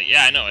 finally.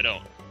 Yeah, I know, I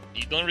don't.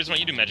 The only reason why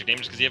you do magic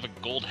damage is because you have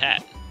a gold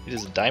hat. It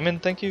is a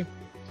diamond, thank you.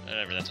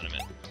 Whatever, that's what I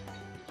meant.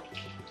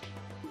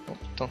 Oh,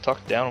 don't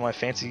talk down on my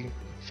fancy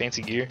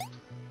gear.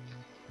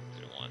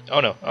 You don't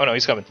want. Oh no,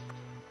 he's coming.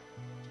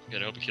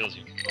 Good, I hope he kills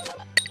you.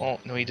 Oh,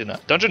 no he did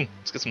not. Dungeon!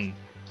 Let's get some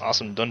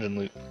awesome dungeon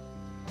loot.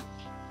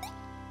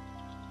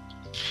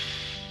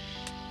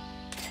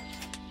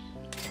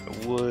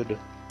 Wood.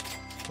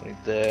 Don't need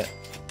that.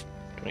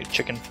 Don't need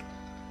chicken.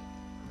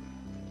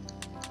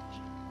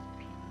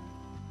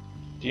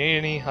 Do you need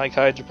any hike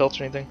hides or pelts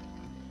or anything?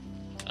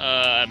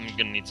 I'm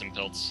gonna need some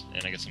pelts,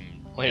 and I get some.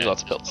 Well, here's yeah,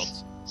 lots of just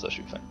pelts, so that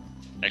should be fine.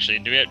 Actually,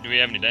 do we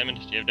have any diamond?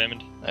 Do you have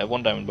diamond? I have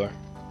one diamond bar.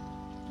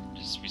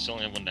 We still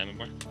only have one diamond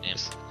bar? Damn.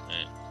 Yes.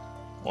 Alright.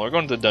 Well, we're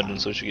going to the dungeon,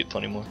 so we should get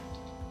plenty more.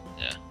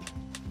 Yeah.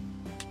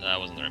 That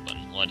wasn't the right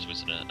button. Well, I just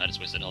wasted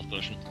a health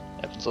potion.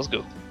 Happens. Let's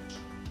go.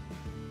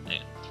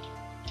 Yeah.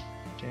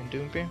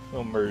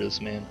 We'll murder this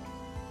man.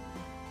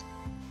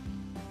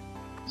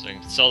 So I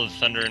can sell the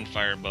thunder and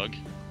fire bug.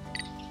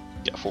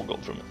 Got 4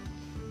 gold from it.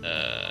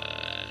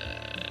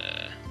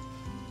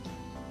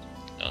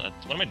 No,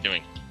 what am I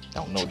doing? I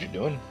don't know what you're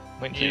doing.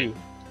 I'm waiting for Yeah.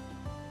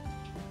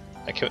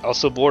 you. I was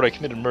so bored I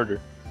committed murder.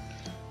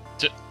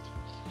 Get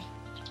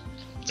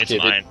Okay,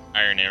 some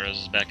iron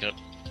arrows back up.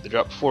 They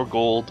drop 4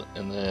 gold,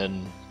 and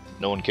then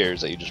no one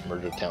cares that you just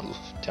murdered a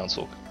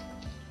townsfolk.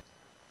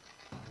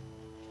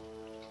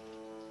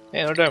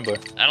 Hey, no diamond bar.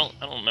 I don't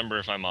remember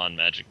if I'm on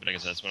magic, but I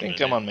guess that's I what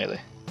think I'm I'm gonna on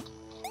melee.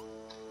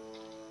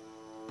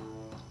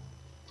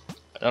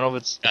 I don't know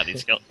if it's. do.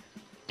 God,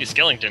 these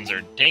skeletons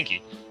are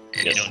tanky.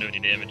 And Yes. you don't do any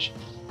damage.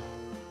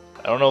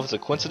 I don't know if it's a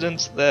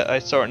coincidence that I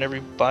start in every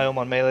biome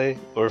on melee,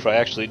 or if I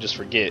actually just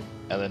forget,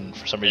 and then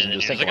for some reason And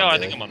just you're think like, I'm oh, on I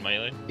melee. think I'm on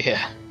melee.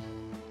 Yeah.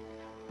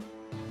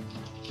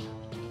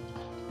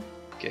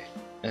 Okay.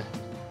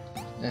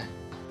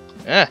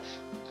 Ah!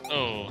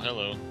 Oh,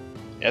 hello. Yeah,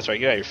 that's right,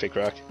 get out of your fake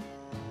rock.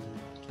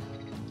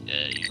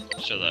 Yeah, you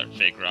show that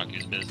fake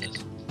Rocky's business.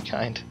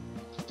 Kind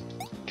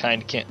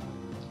can't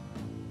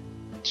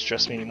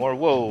stress me anymore.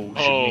 Whoa,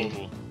 shoot Oh,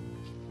 me.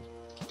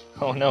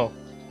 Oh no.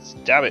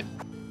 Stop it.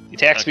 The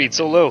attack Okay. speed's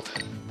so low.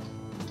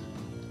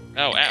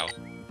 oh, ow.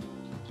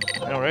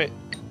 Alright.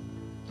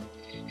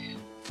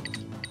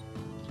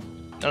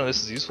 None of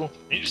this is useful.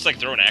 Can you just like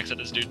throw an axe at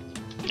this dude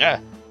Yeah,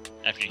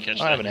 after you catch I that?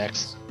 don't have an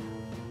axe.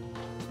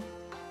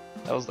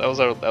 That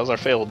was our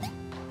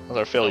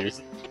failure.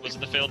 Was it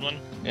the failed one?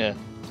 Yeah.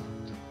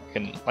 I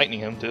can lightning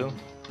him too.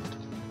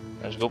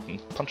 I just go up and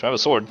punch him. I have a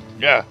sword.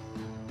 Yeah.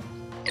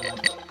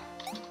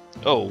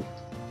 Oh,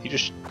 he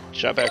just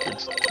shot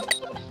backwards.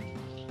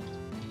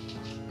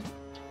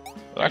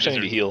 Well, actually, I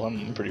need to heal.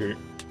 I'm pretty hurt.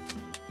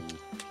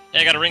 Yeah,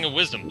 I got a ring of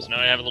wisdom, so now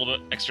I have a little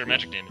bit extra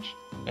magic damage.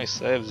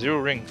 Nice. I have 0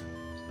 ring.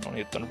 I don't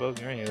need a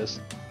thunderbug or any of this.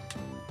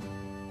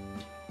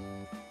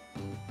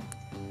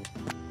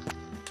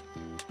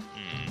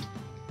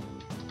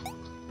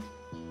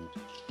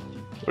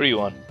 What are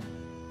you on?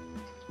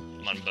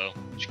 I'm on bow.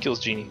 She kills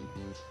Genie.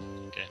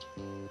 Okay.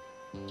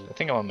 I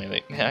think I'm on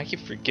melee. Man, I keep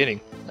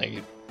forgetting. Like,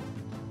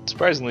 it's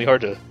surprisingly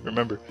hard to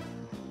remember.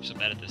 I'm so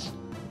bad at this.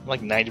 I'm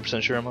like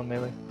 90% sure I'm on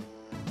melee.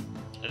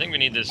 I think we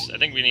need this. I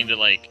think we need to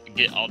like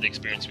get all the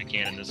experience we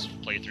can in this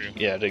playthrough.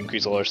 Yeah, to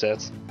increase all our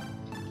stats.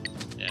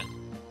 Yeah.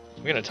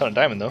 We got a ton of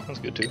diamond though. That's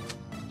good too.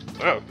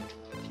 Oh!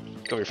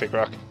 Go your fake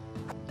rock.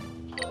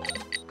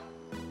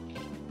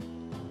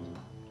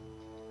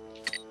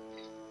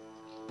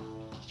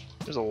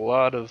 There's a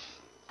lot of...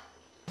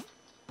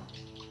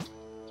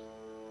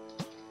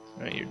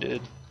 Alright, you're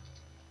dead.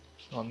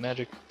 On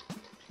magic.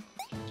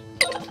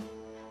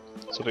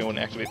 So they wouldn't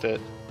activate that.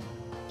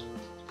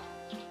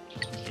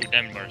 Ooh,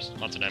 diamond bars.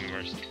 Lots of diamond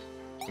bars.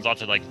 There's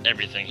lots of, like,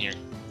 everything here.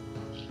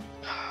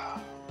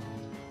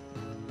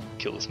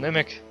 Kill this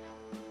mimic.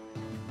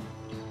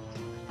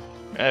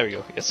 There we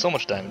go. It's so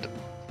much diamond.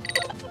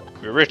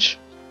 We're rich.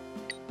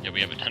 Yeah,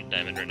 we have a ton of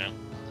diamond right now.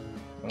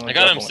 Oh, I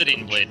got an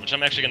obsidian blade, which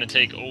I'm actually going to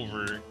take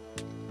over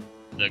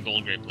the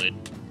gold grape blade.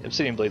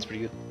 Obsidian blade's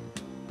pretty good.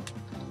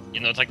 You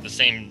know, it's like it's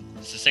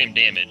the same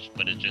damage,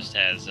 but it just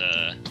has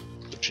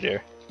Which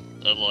air.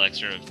 a little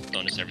extra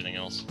bonus to everything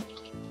else.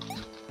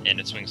 And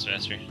it swings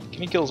faster.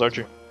 Can you kill his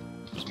archer?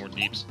 There's more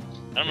deeps.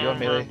 I don't Are you on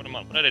remember melee? what I'm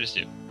on. What did I just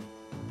do?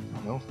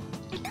 No.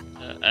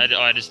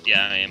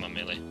 Yeah, I am on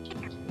melee.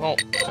 Well,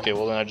 okay,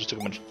 well then I just took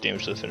a bunch of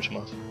damage to finish him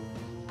off.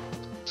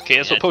 Okay,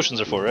 that's Yeah, what potions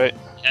are for, right?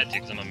 I had to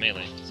because I'm on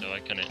melee, so I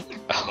couldn't.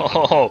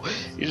 Oh,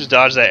 you just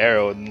dodged that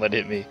arrow and let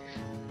it hit me.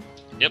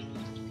 Yep.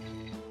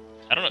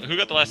 I don't know. Who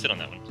got the last hit on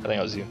that one? I think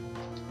that was you.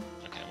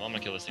 Okay, well, I'm gonna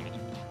kill this thing with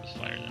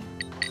fire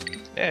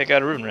then. Yeah, I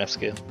got a Ruben Raft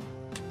scale.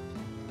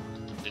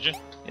 Did you?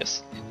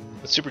 Yes.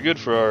 That's super good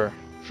for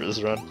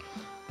this run.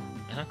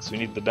 Uh-huh. Because we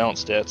need the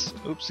balance stats.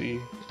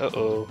 Oopsie.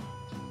 Uh-oh.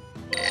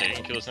 So you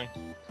can kill this thing?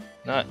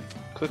 Not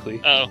quickly.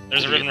 Oh,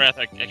 there's a Riven Wrath.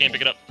 I can't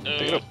pick it up.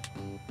 Pick it up.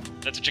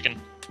 That's a chicken.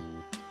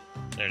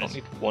 There I it don't is.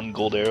 need one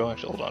gold arrow.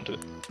 Actually, hold on to it.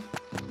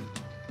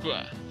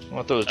 Hooah. I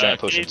want those giant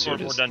Cave potions. Here or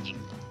it more is. dungeon?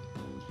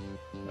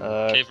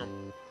 Cave. Cave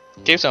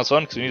or... Cave sounds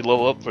fun because we need to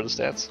level up for the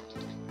stats.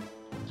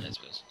 I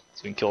suppose.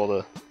 So we can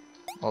kill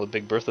all the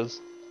big Berthas.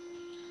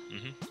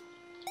 Mm-hmm.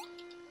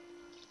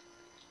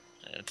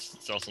 Let's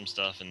sell some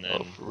stuff and then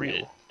Oh, for real?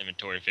 get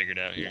inventory figured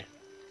out here.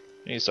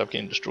 You need to stop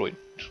getting destroyed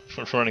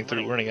from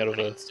running out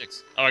of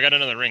Six. Oh, I got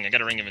another ring. I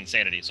got a ring of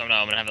insanity, so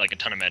now I'm gonna have like a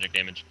ton of magic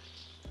damage.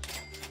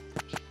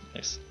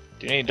 Nice.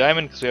 Do you need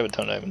diamond? Because we have a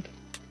ton of diamond.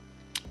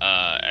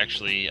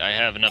 Actually, I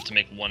have enough to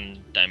make one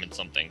diamond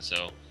something.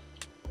 So,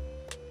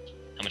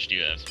 how much do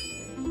you have?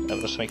 I have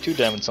enough to make 2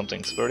 diamond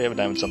somethings. We already have a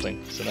diamond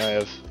something, so now I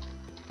have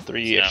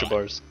 3 So extra now-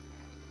 bars.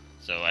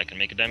 So I can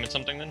make a diamond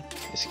something then?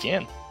 Yes, you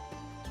can.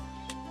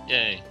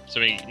 Yay! So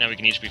now we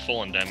can each be full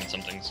on diamond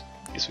somethings.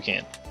 Yes, we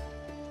can.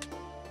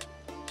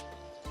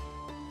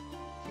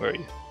 Where are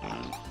you?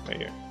 Right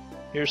here.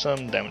 Here's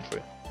some diamond for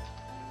you.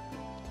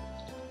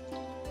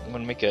 I'm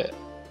gonna make a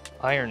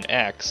iron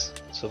axe,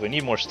 so if I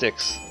need more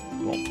sticks,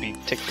 it won't be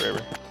tick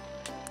forever.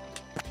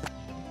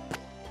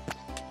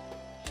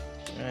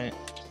 Alright.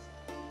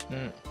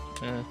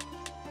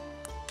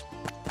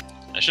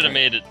 I should have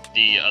made it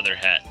the other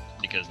hat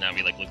because now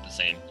we like look the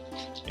same.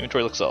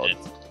 Inventory looks solid.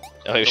 It's,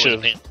 Oh, you it's should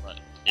always a have pain in the butt.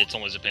 It's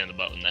always a pain in the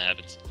butt when that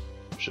happens.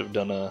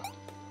 done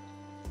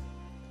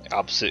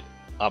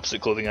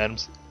opposite clothing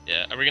items.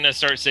 Yeah. Are we gonna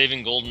start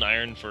saving gold and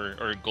iron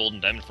or gold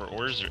and diamond for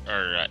ores or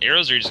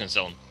arrows, or are you just gonna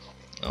sell them?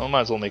 Oh,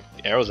 might as well make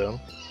arrows out of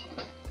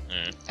them.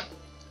 Alright.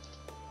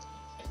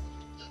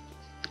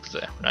 'Cause,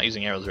 we're not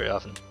using arrows very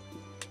often.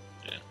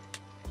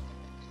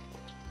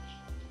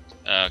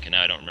 Okay,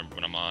 now I don't remember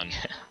what I'm on.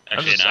 I'm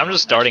Actually,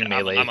 just starting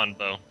actually, melee. I'm on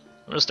bow.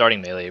 I'm just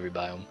starting melee every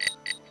biome.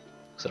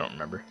 Because I don't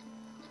remember.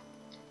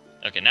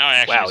 Okay, now I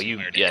actually. Wow, see you-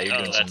 where it yeah, is. you're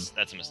Oh, doing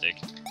that's a mistake.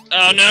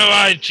 Oh no,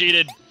 I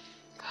cheated.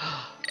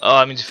 Oh,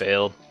 that means you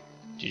failed.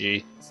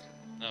 GG.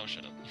 Oh,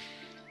 shut up.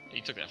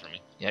 You took that from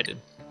me. Yeah, I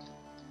did.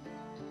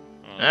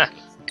 Oh, Ah.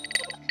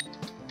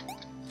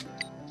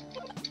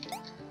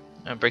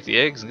 I'm break the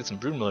eggs and get some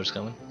brood millers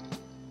coming.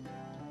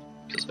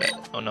 Kills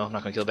bat. Oh no, I'm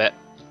not gonna kill the bat.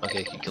 Okay,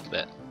 you killed the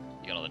bat.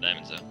 You got all the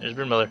diamonds though. There's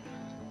brood miller.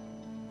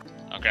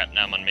 Oh crap!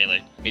 Now I'm on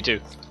melee. Me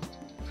too.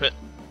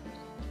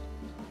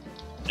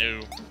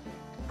 No.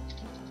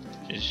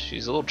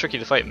 She's a little tricky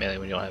to fight melee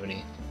when you don't have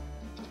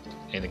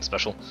anything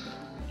special.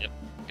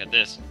 Got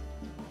this.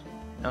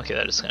 Okay,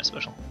 that is kind of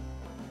special.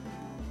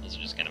 Those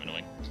are just kind of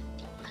annoying.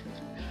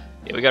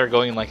 Yeah, we got her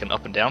going in like an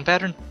up and down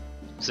pattern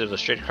instead of a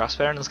straight across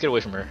pattern. Let's get away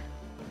from her.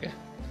 Okay.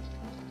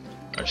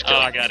 Or just kill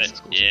Oh, her. I got it. That's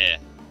cool. Yeah.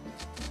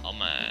 All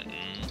mine.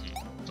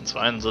 Mm-hmm. That's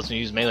fine. It lets me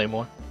use melee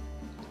more.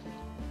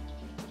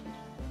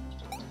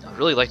 I'd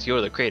really like to go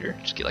to the crater.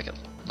 Just get like a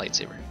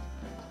lightsaber.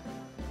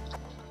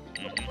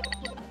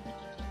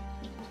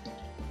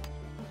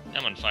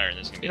 I'm on fire and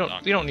this is gonna We be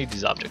don't. We don't need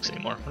these objects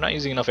anymore. We're not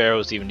using enough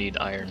arrows to even need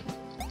iron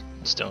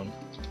and stone.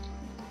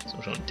 So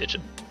we're gonna ditch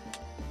it.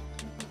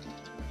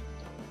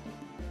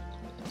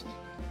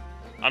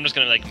 I'm just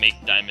gonna like make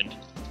diamond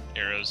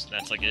arrows.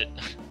 That's like it.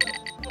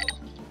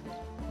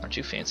 Aren't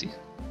you fancy?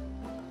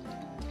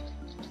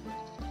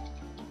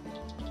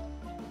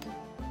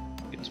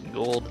 Getting some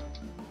gold.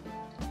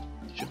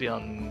 Should be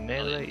on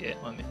melee. Yeah,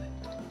 on melee.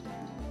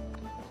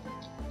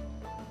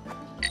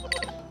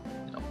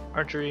 No,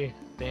 archery.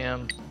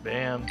 Bam.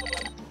 Bam.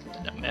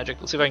 And now magic.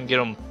 Let's see if I can get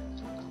them.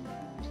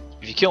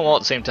 If you kill them all at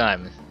the same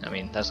time, I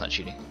mean that's not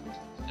cheating.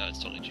 No, it's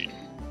totally cheating.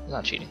 It's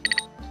not cheating.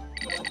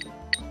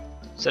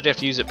 Said you have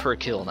to use it per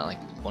kill, not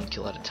like one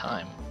kill at a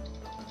time.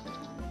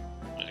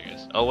 I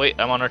guess. Oh wait,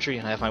 I'm on archery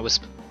and I have my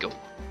wisp. Go.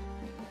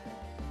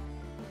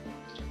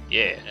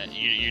 Yeah. Yeah,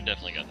 you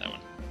definitely got that one.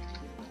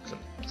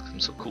 I'm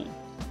so cool.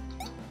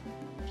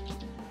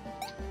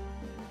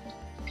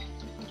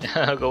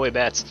 Go away,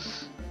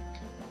 bats.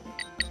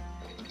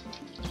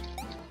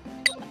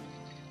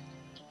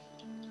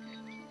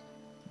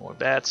 More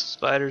bats,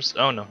 spiders.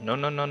 Oh no, no,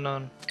 no, no,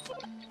 none.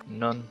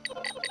 None.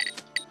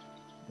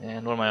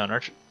 And what am I on?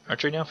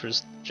 Archery now for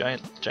this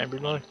giant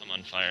brood mother? I'm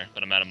on fire,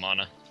 but I'm out of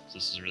mana. So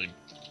this is really.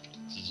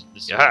 This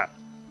is Yeah.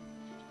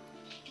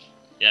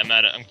 Yeah,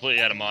 I'm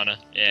completely out of mana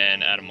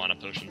and out of mana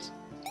potions.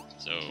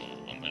 So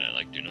I'm gonna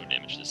like do no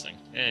damage to this thing.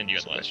 And you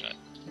got the last shot.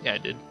 Yeah, I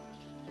did.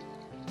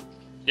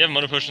 You have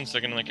mana potions I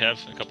can like have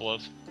a couple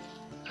of?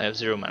 I have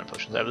 0 mana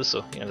potions. I have this,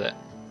 so you have that.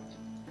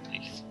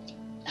 Thanks.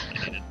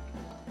 I need it.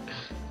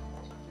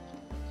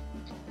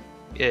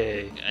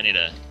 Yay. I need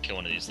to kill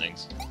one of these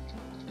things.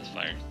 With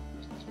fire.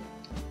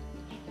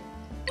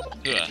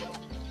 Ugh.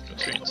 No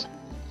experience.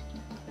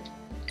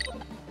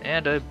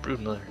 And a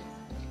brood mother.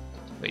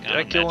 Wait, did I'm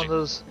I on kill one magic. of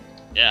those?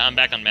 Yeah, I'm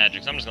back on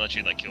magic, so I'm just gonna let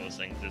you like kill this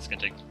thing. It's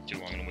gonna take too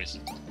long and waste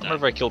I wonder time.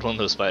 if I killed one of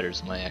those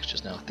spiders with my axe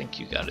just now. I think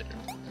you got it.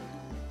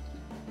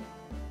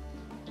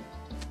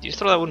 Did you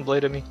throw that wooden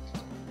blade at me?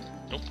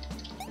 Nope.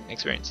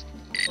 Experience.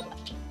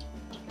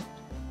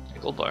 A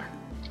gold bar.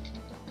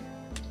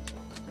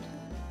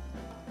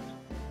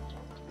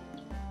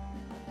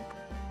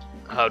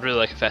 I would really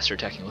like a faster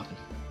attacking weapon.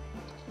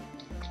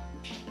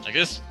 Like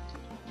this?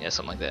 Yeah,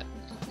 something like that.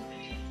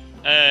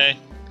 Hey.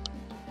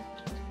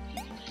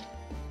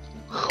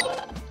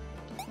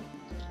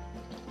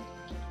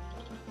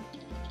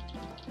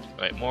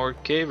 Right, more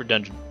cave or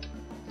dungeon?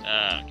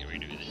 I don't care what you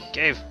do with it.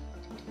 Cave.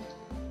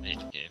 I hate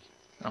the cave.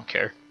 I don't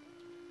care.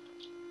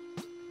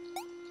 This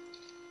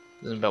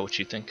isn't about what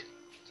you think.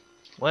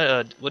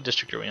 What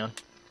district are we on?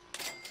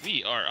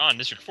 We are on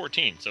District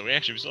 14, so we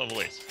still have a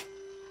ways.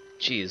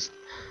 Jeez,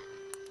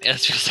 Yeah,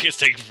 this feels like it's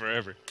taking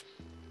forever.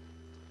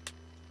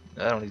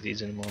 I don't need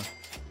these anymore.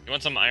 You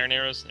want some iron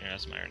arrows? Here, I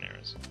have some iron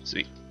arrows.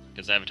 Sweet.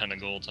 Because I have a ton of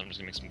gold, so I'm just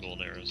gonna make some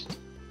gold arrows.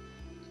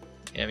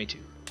 Yeah, me too.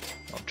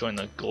 I'll join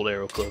the gold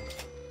arrow club.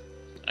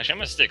 Actually, I'm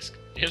gonna sticks.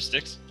 Do you have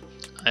sticks?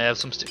 I have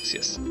some sticks,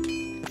 yes.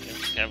 You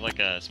have like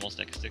a small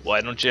stack of sticks?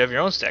 Why don't you have your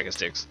own stack of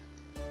sticks?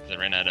 Because I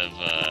ran out of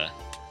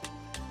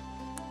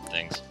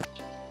things.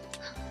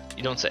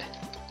 You don't say.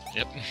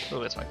 Yep. Oh,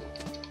 that's my goal.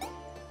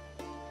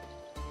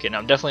 Okay, now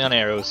I'm definitely on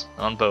arrows,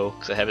 on bow,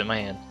 because I have it in my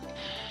hand.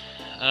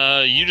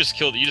 You just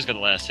got the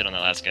last hit on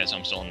that last guy, so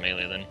I'm still in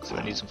melee then. So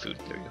I need some food.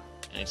 There we go.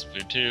 I need some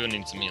food too, I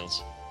need some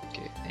heals.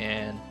 Okay,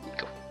 and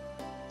go.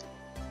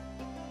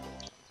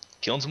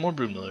 Killing some more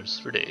brood millers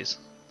for days.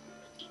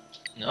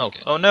 No,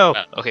 okay. Oh no!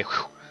 Ah. Okay,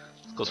 whew.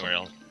 Close Don't worry,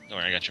 one. don't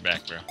worry, I got your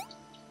back, bro.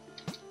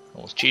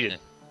 Almost cheated.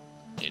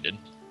 Yeah, you did.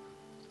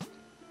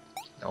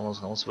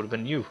 Almost would have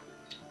been you.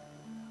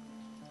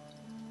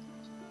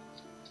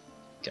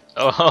 Okay.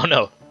 Oh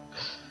no!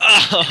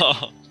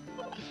 Oh!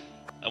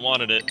 I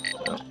wanted it.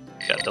 Oh,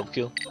 got a double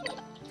kill.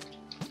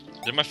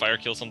 Did my fire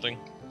kill something?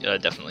 Yeah,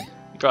 definitely.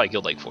 You probably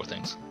killed like 4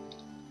 things.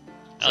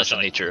 I That's the shot,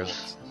 like, nature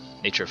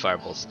bullets. of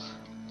fireballs.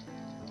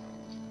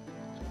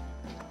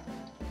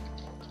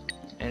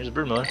 And there's a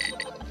brood miller.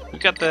 Who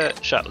got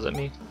that shot? Was that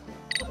me?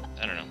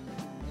 I don't know.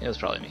 Yeah, it was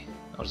probably me.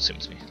 I'll just assume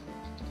it's me.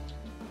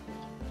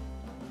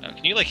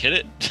 Can you like hit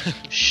it?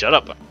 Shut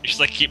up! You just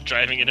like keep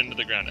driving it into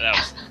the ground.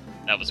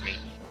 That was me.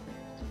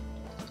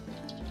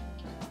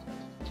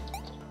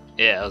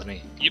 Yeah, that was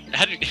me.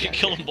 How did you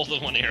kill them both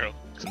with one arrow?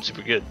 'Cause I'm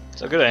super good.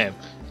 That's how good I am.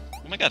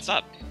 Oh my god,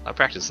 stop I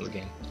practice in this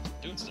game.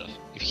 doing stuff.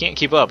 If you can't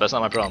keep up, that's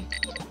not my problem.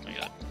 Oh my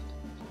god.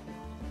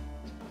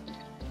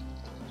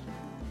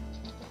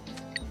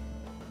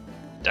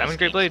 Diamond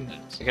Great Blade?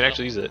 I can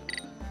actually use it.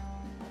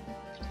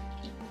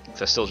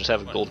 'Cause I still just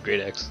have a gold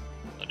Great Axe.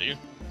 Oh, do you?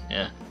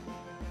 Yeah.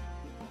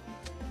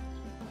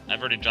 I've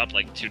already dropped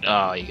like 2 Oh,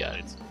 diamonds. you got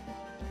it.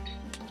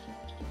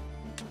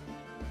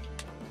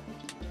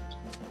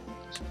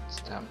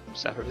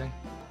 Stop everything.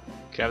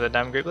 Can I have that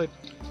Diamond Great Blade?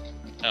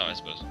 Oh, I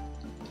suppose.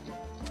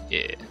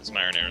 Yeah. Some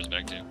iron arrows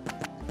back too.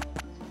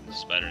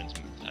 Spider and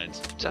some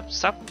hides.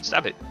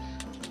 Stop it.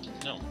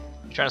 No.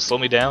 You trying to slow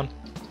me down?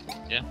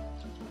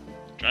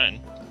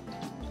 Trying.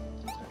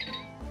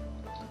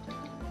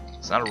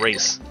 It's not a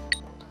race.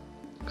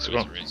 'Cause It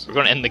is a race. we're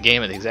going to end the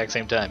game at the exact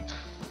same time.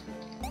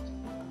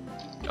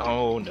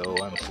 Oh no,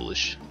 I'm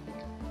foolish.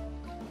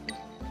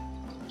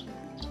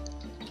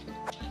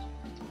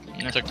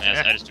 I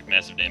just took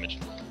massive damage.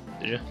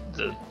 Did you? Did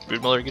the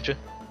brood miller get you?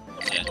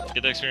 Yeah,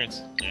 get the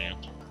experience. There you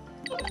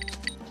go.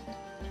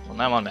 Well,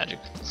 now I'm on magic,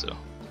 so.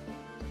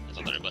 That's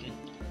on the right button.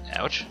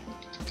 Ouch.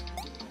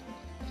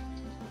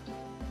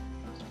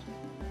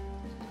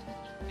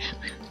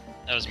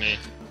 That was me.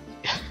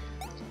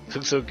 You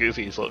look so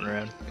goofy floating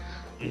around.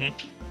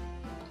 Mm-hmm.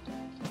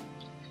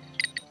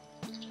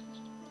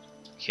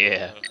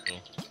 Yeah. Oh,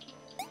 cool.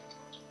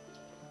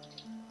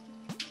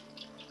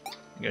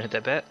 You gonna hit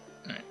that bat?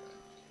 Alright.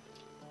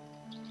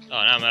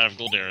 Oh, now I'm out of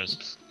gold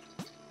arrows.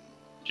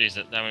 Jeez,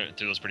 that went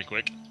through those pretty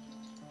quick.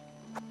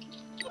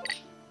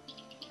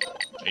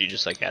 Are you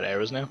just like out of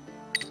arrows now?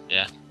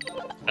 Yeah.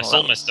 I Oh,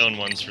 sold that my was- stone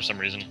ones for some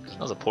reason. That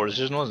was a poor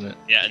decision, wasn't it?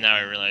 Yeah, and now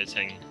I realize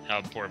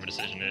how poor of a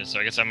decision it is. So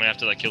I guess I'm gonna have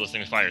to like kill this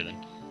thing with fire then.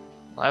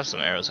 I have some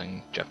arrows I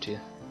can drop to you.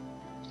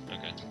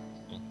 Okay.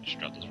 Well, you should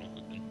drop those real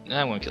quick then.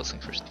 Nah, I'm gonna kill this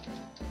thing first.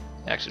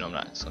 Actually, no, I'm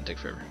not. It's gonna take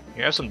forever.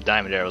 Here, have some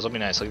diamond arrows. That'll be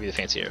nice. I'll give you the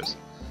fancy arrows.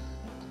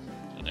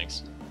 Oh,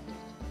 thanks.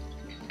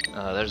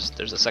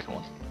 There's a second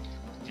one.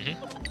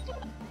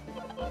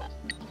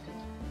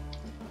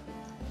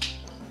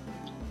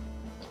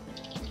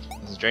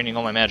 This is draining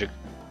all my magic.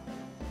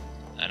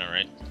 I know,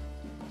 right?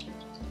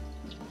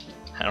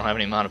 I don't have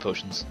any mana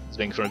potions. I was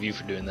making fun of you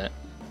for doing that.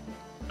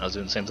 I was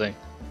doing the same thing.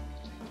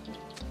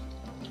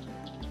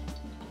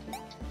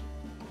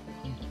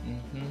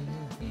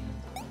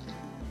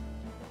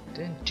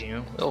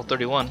 Level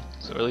 31,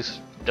 so at least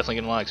definitely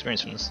getting a lot of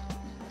experience from this.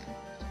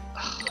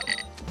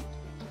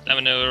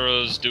 Diamond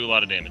arrows do a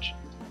lot of damage.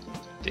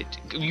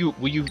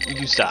 Will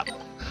you stop?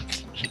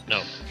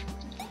 No.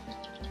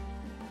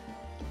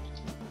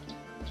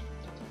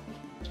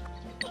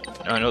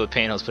 No, I know the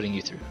pain I was putting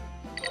you through.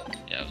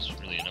 Yeah, it was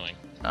really annoying.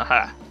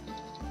 Aha!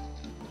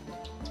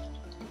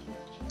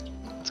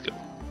 Let's go.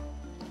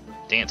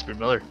 Dance, Bird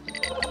Miller.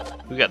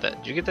 Who got that?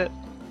 Did you get that?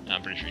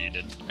 I'm pretty sure you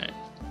did. Alright.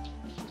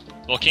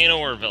 Volcano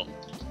or Vel?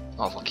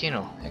 Oh,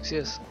 Volcano. Hex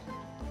yes.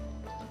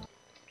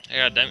 I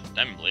got a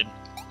diamond blade.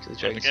 Kill the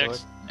dragon pickaxe?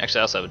 sword. Actually,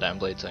 I also have a diamond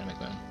blade, so I can make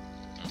my own.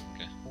 Oh,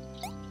 okay.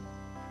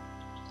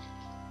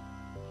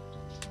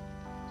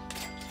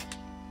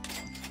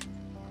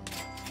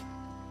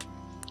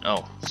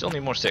 Oh, still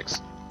need more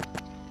sticks.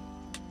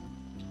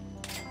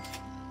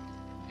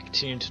 I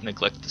continue to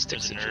neglect the stick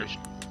There's an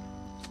situation.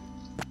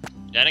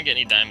 Yeah, I didn't get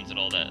any diamonds at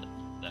all that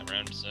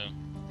round, so.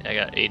 Yeah, I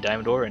got a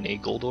diamond ore and a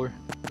gold ore.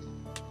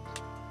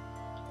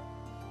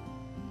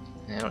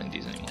 Yeah, I don't need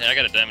these anymore. Yeah, I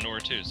got a diamond ore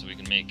too, so we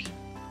can make.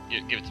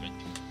 Give it to me.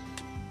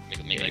 Make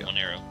Here you like go. one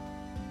arrow.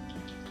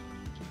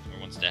 Or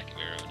one stack of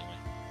arrow, anyway.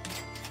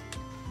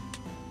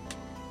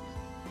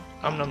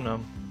 Num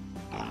num.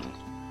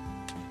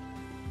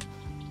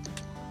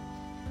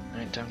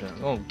 Alright, time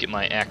to get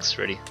my axe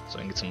ready so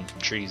I can get some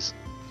trees.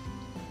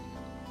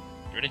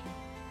 Ready?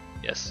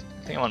 Yes,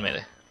 I think I'm on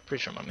melee.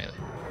 Pretty sure I'm on melee.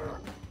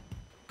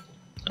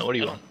 Oh, what are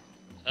you on?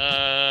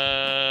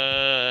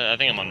 I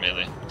think I'm on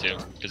melee too,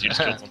 because you just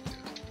killed something.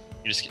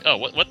 You just. Oh,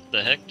 what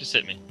the heck? Just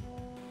hit me.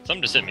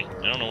 Something just hit me.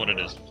 I don't know what it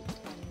is.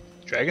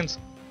 Dragons?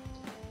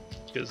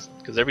 Because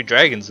there be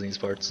dragons in these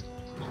parts.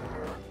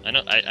 I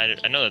know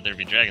that there'd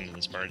be dragons in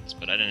these parts,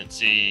 but I didn't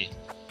see.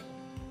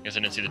 I guess I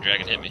didn't see the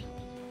dragon hit me.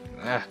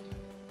 Ah.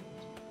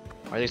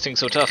 Why are these things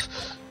so tough?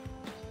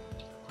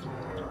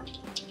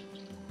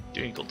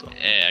 Doing gold though.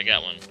 Hey, I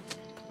got one.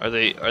 Are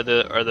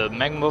the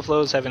magma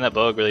buffaloes having that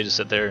bug where they just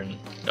sit there and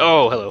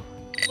oh hello?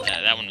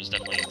 Yeah, that one was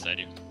definitely inside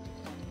you.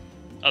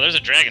 Oh, there's a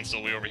dragon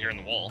still way over here in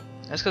the wall.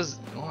 That's because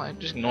I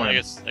just ignore I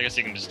him. guess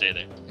he can just stay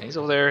there. Yeah, he's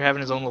over there having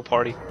his own little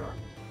party,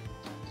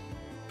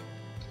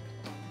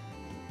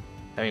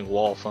 having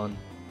wall fun.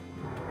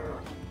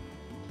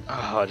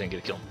 Oh, I didn't get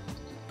a kill.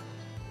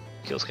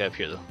 Kill this guy up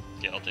here though.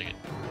 Yeah, I'll take it.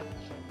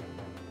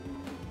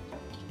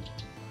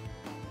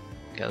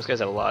 Yeah, those guys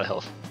have a lot of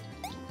health.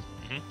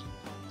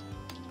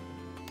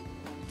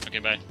 Okay,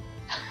 bye.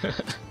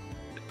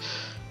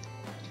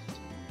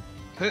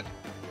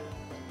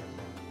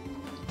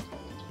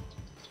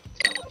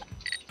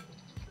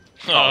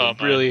 Oh, man.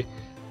 really?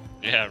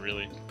 Yeah,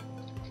 really.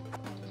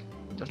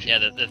 Don't you?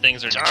 Yeah, the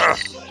things are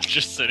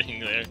just sitting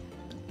there.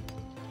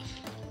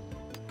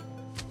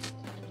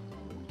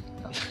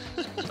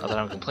 Not that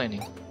I'm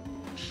complaining.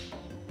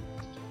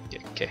 Yeah,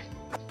 okay.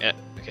 Yeah,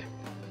 okay.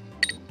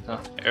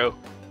 Oh, arrow.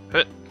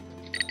 Hit.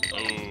 Oh.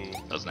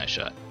 That was a nice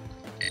shot.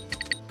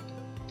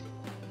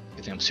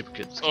 Good thing I'm super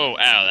good. Oh,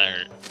 ow, that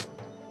hurt.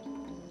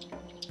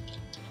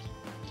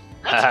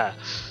 Haha.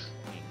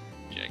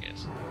 Yeah, I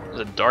guess. There's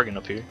a Dargon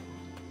up here.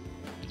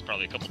 There's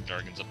probably a couple of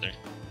Dargons up there.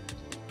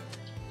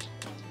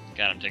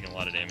 God, I'm taking a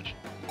lot of damage.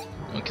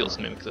 I'm gonna kill this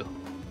mimic though.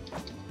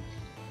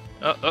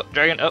 Oh,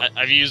 dragon, oh!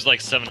 I've used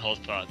like 7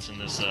 health pots in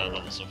this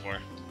level so far.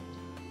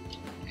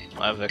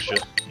 I have extra.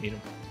 Need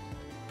them.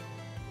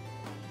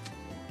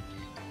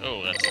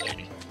 Oh, that's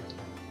cheating.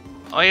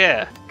 Oh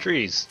yeah,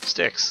 trees,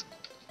 sticks.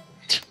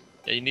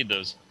 Yeah, you need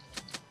those.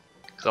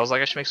 Cause I was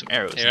like, I should make some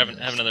arrows. Here,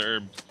 have another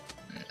herb.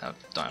 I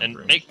don't have And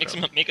room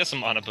make us some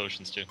mana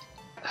potions too.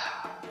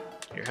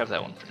 Here, have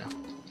that one for now.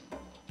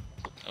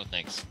 Oh,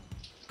 thanks.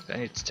 I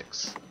need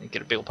sticks. I need to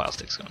get a big old pile of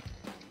sticks going.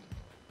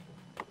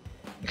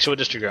 Actually, what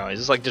district are you on? Is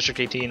this like District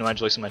 18? Am I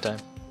just wasting my time?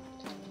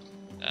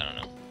 I don't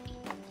know.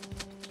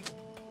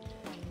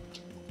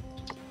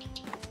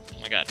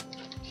 Oh my god.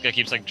 This guy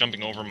keeps like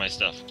jumping over my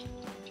stuff.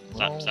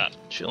 Stop, Well, stop.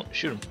 Shoot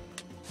him.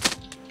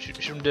 Shoot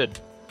him dead.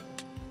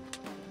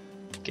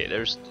 Okay,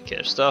 there's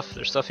stuff.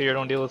 There's stuff here I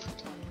don't deal with.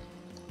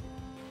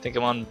 Think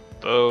I'm on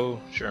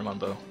bow. Sure, I'm on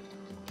bow.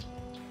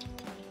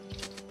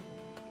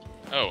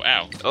 Oh,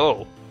 ow.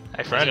 Oh,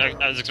 hi friend.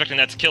 I was expecting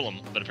that to kill him,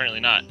 but apparently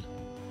not.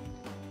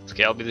 It's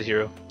okay, I'll be the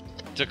hero.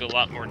 Took a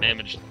lot more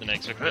damage than I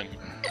expected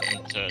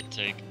him to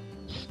take.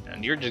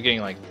 And you're just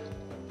getting like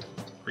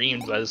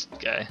reamed by this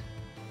guy.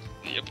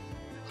 Yep.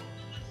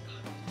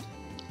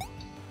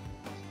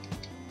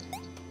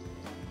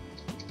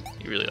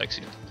 He really likes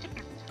you.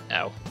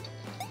 Ow.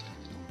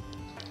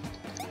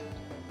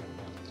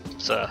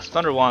 So,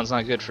 Thunder Wand's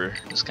not good for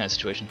this kind of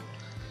situation.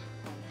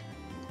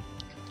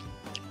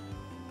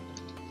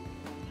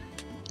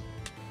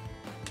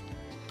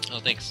 Oh,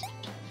 thanks.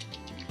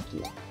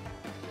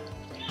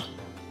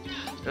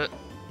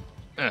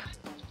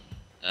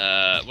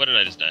 What did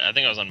I just die? I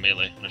think I was on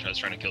melee when I was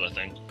trying to kill that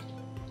thing.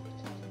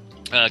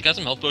 Got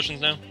some health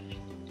potions now?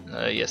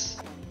 Yes.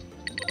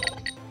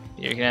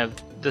 You can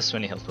have this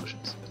many health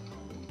potions.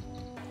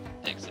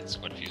 Thanks, that's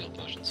quite a few health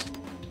potions.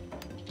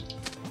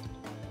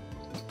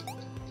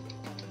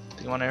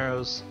 Do you want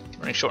arrows?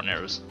 Running short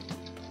arrows.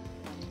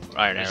 Or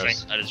iron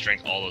arrows. I just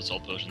drank all those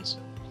health potions.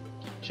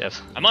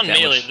 Jeff. I'm on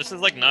melee. Much. This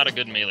is like not a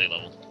good melee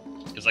level.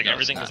 Because like No,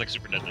 everything it's is like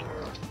super deadly.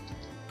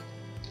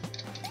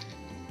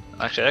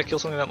 Actually, did I kill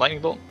something with that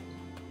lightning bolt?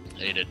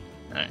 Yeah, you did.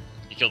 Alright.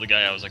 You killed the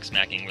guy I was like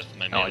smacking with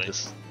my I melee. like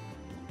this.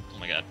 Oh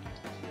my god.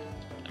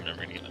 I'm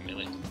never gonna get my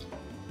melee.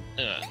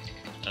 Oh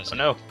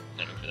no.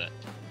 Heading for that.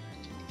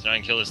 So now I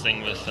can kill this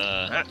thing with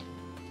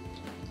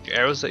Your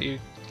arrows that you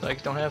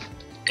like don't have?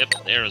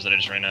 Yep, the arrows that I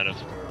just ran out of.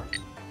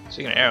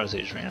 Speaking of arrows that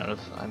you just ran out of,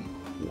 I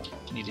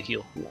need to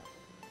heal.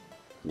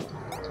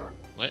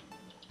 What?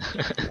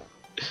 I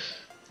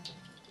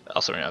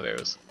also ran out of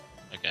arrows.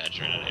 Okay, I just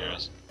ran out of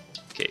arrows.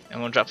 Okay, I'm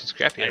gonna drop these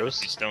crappy I have arrows.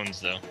 these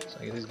stones though. So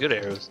I get these good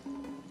arrows.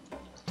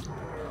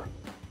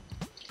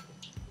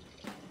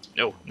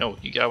 No, no,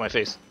 you get out of my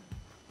face.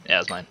 Yeah,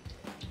 it's mine.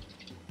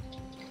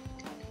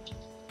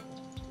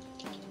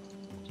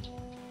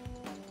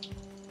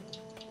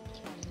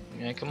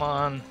 Yeah, come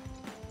on.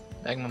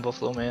 Magma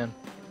Buffalo Man.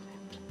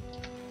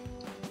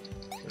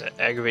 That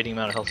aggravating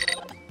amount of health.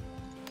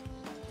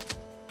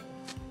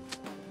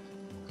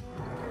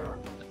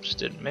 Just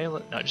did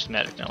melee. No, just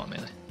magic now on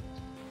melee.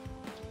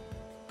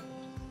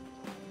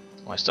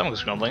 My stomach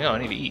is grumbling. Oh, I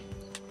need to eat.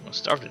 I'm gonna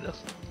starve to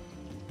death.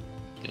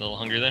 Get a little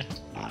hungry there?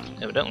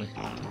 Evidently.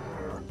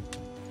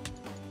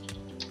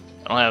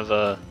 I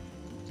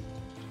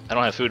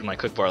don't have food in my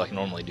cook bar like I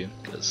normally do,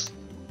 because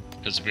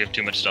we have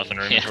too much stuff in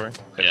our inventory?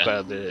 I have quite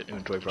a bit of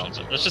inventory problems.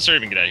 Let's just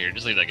hurry and get out of here.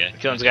 Just leave that guy.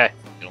 Kill this guy.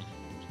 Kill him.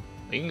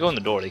 You can go in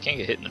the door. They can't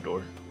get hit in the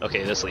door.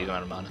 Okay, let's leave him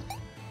out of mana.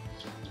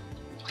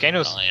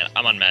 Volcanoes. Oh, yeah,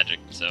 I'm on magic,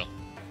 so...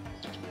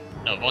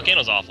 No,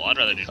 Volcano's awful. I'd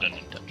rather do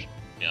dungeon, to be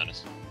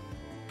honest.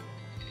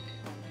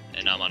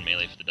 And I'm on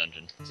melee for the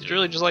dungeon. It's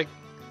really just like...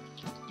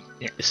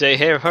 say,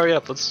 hey, hurry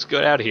up, let's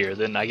get out of here.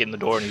 Then I get in the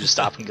door and you just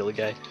stop and kill the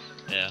guy.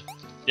 Yeah. Do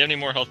you have any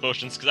more health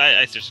potions? Because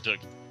I seriously took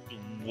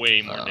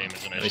way more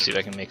damage than I Let me see should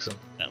if I can make some.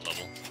 that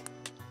level.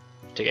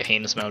 Take a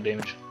heinous amount of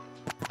damage.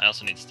 I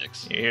also need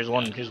sticks. Here's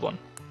one, here's one.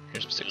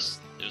 Here's some sticks.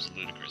 It was a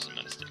ludicrous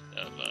amount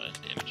of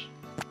damage,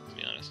 to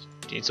be honest.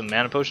 Do you need some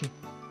mana potion?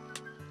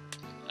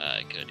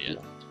 I could, yeah.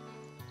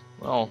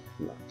 Well,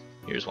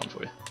 here's one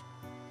for you.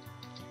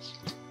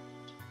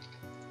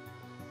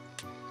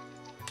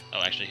 Oh,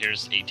 actually,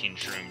 here's 18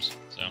 shrooms,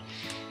 so...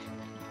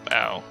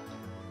 Wow.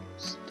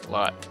 It's a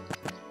lot.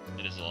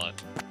 It is a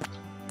lot.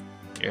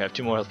 Here, I have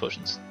 2 more health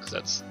potions, because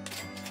that's...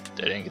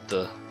 I didn't get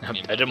the... I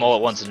did them all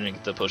at once and didn't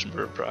get the potion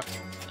per proc.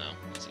 Oh,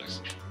 that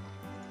sucks.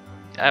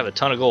 I have a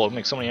ton of gold. I'll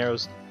make so many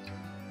arrows.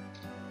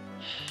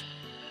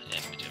 Yeah,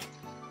 me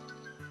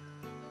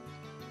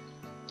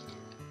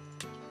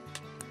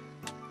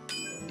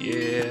too.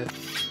 Yeah.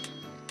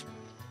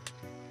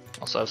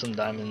 Also have some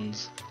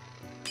diamonds.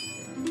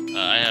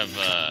 I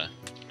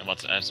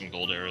have some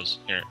gold arrows.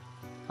 Here,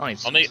 I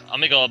need I'll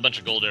make a bunch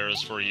of gold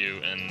arrows for you,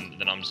 and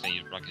then I'm just gonna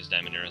use Rocky's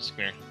diamond arrows.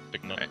 Come here,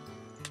 pick them up. Alright.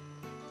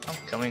 I'm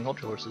coming.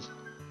 Hold your horses.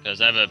 Because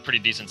I have a pretty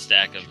decent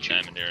stack of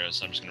diamond arrows,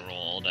 so I'm just gonna roll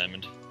all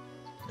diamond.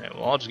 Alright,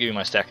 well I'll just give you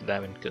my stack of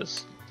diamond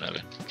because I have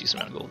a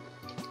decent amount of gold.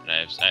 And I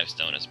have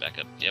stone as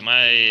backup. Yeah,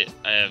 I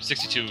have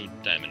 62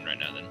 diamond right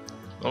now. Then.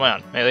 What am I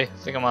on? Melee? I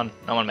think I'm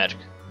on magic.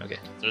 Okay.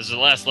 So this is the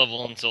last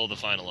level until the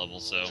final level.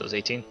 So. So it's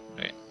 18.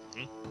 Okay.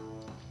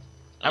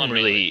 I'm I'm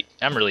really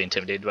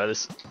intimidated by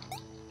this.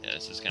 Yeah,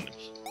 this is kind of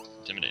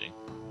intimidating.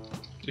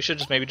 We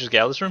should maybe just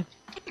get out of this room.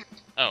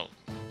 Oh,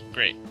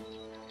 great.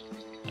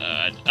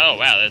 Oh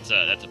wow, that's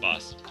a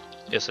boss.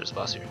 Yes, there's a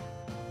boss here.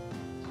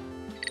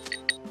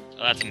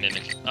 Oh, that's a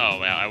mimic. Oh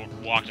wow, I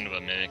walked into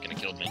a mimic and it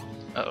killed me.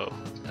 Uh-oh,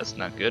 that's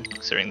not good,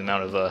 considering the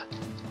amount of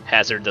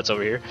hazard that's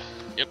over here.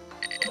 Yep.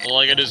 Well, all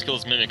I gotta do is kill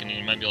this mimic, and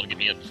you might be able to get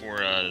me up before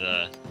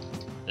the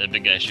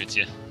big guy shoots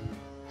you.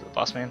 The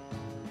boss man?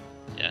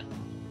 Yeah.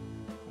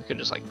 We could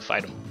just like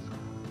fight him.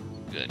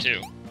 Good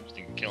too. Just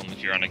you can kill him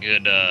if you're on a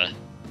good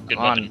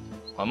weapon.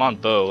 I'm on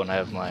bow and I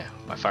have my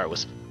fire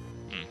wisp.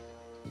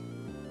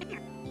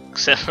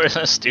 Except for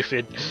the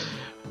stupid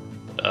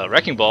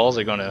wrecking balls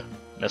are gonna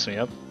mess me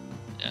up.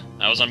 Yeah,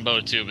 I was on bow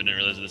too, but didn't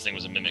realize that this thing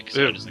was a mimic,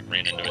 so I just like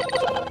ran into it.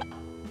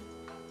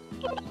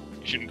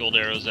 You're shooting gold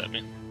arrows at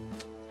me.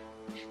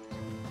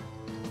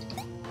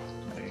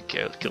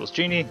 Okay, let's kill this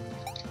genie.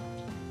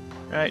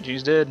 Alright,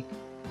 genie's dead.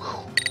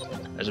 Whew.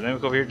 There's a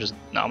mimic over here just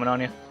nomming on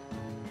you.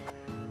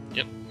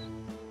 Yep.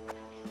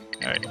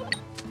 Alright.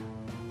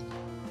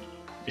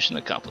 Mission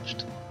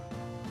accomplished.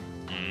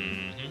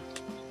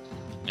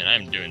 Man,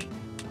 I'm doing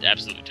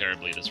absolutely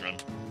terribly this run.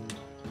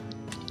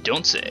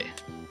 Don't say.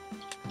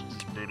 This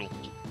is brutal.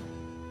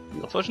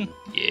 Heal potion?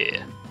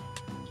 Yeah.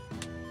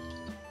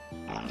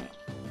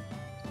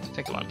 I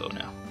think I'm on bow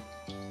now.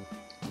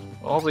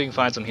 Well, hopefully you can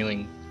find some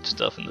healing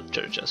stuff in the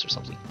treasure chest or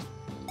something.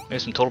 Maybe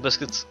some total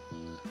biscuits?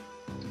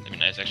 That'd be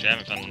nice. Actually, I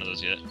haven't found one of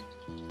those yet.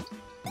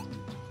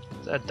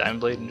 Is that a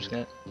diamond blade you just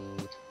got?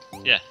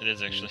 Yeah, it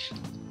is actually.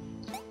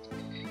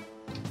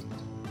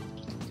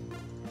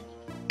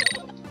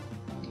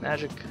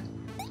 Magic.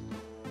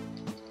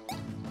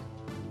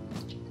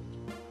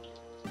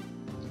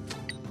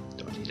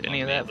 Don't need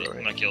any of that, but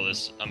I'm gonna kill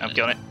this. I'm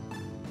killing it.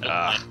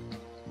 Ah.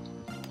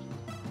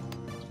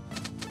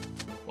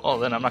 Well,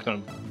 then I'm not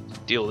gonna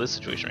deal with this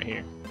situation right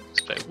here.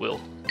 Except I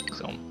will, because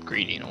I'm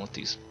greedy and I want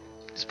these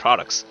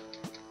products.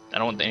 I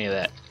don't want any of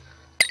that.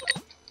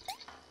 I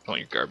want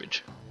your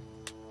garbage.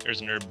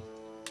 There's an herb.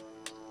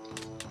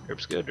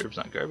 Herb's good. Herb's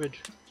not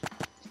garbage.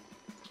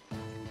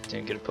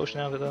 Didn't get a potion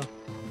out of it though.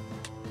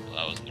 Well,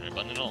 that wasn't the right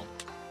button at all.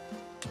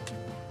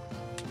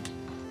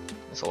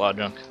 That's a lot of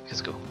junk.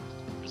 Let's go.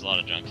 There's a lot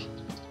of junk.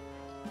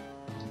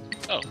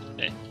 Oh,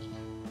 hey.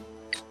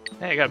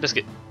 Hey, I got a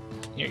biscuit.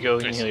 Here you go. You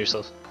can Nice. heal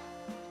yourself.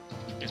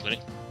 Thanks, buddy.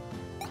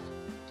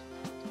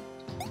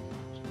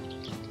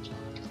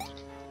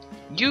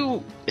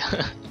 You.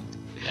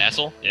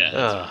 Asshole? Yeah,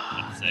 that's what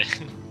I was gonna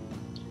say.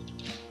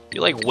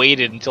 You like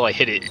waited until I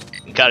hit it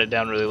and got it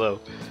down really low.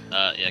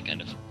 Yeah,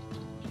 kind of.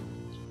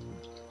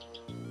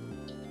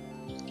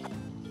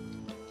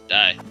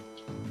 Die.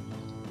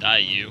 Die,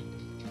 you.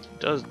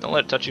 Don't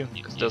let it touch you,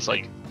 because it does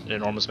like an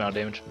enormous amount of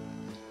damage.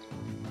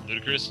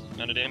 Ludicrous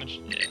amount of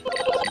damage? Yeah.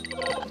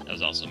 That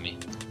was also me.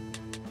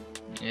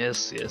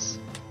 Yes, yes.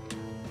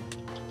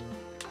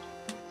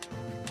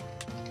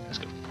 Let's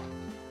go.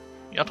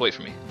 You have to wait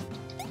for me.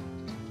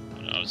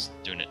 I was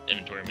doing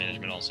inventory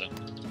management also.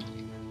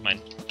 Mine.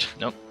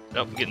 Nope,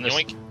 nope, I'm getting this.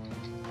 Yoink.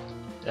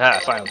 Ah,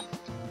 finally.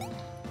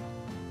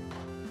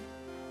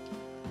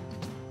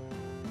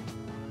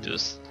 Do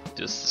this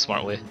the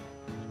smart way.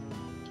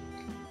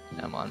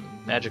 Now I'm on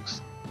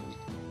magics.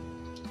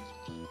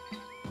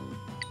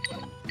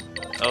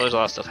 Oh, there's a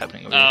lot of stuff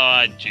happening over Oh, here.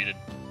 I cheated.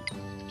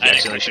 You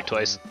accidentally shoot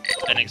twice.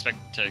 I didn't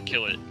expect to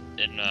kill it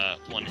in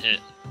one hit.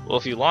 Well,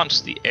 if you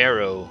launched the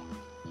arrow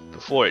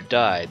before it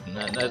died,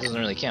 that doesn't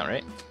really count,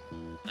 right?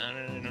 I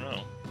don't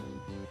know.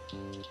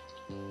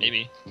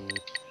 Maybe.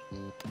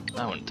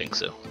 I wouldn't think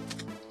so.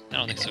 I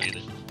don't think so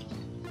either.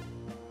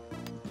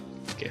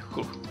 Okay,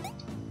 whew.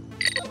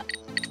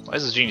 Why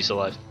is this genie still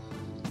alive?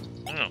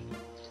 I don't know.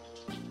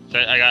 So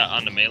I got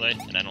onto melee,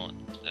 and I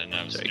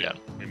was Sorry, you got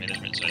doing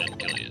management, so I didn't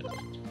kill it yet.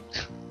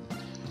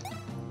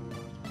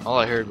 All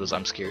I heard was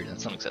I'm scared,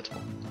 that's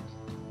unacceptable.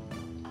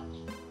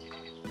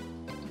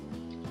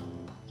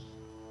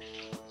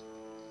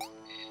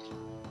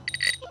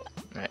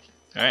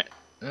 Alright.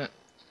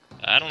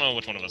 I don't know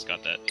which one of us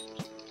got that.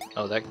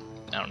 Oh, that.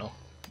 I don't know.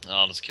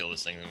 I'll just kill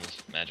this thing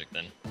with magic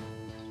then.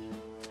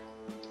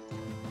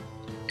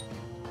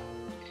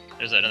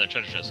 There's another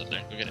treasure chest up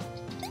there. Go get it.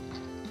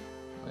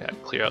 I gotta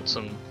clear out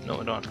some. No,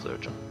 I don't have to clear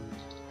out some.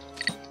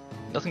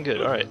 Nothing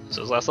good. Alright,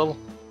 so it's last level?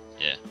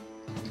 Yeah.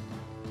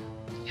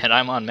 And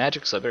I'm on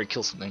magic, so I better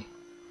kill something.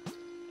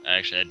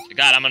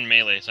 God, I'm on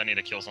melee, so I need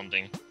to kill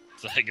something.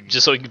 So I can.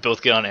 Just so we can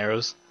both get on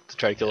arrows to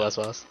try to kill the last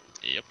boss.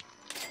 Yep.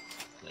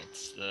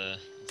 That's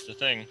the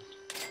thing.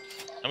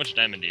 How much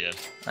diamond do you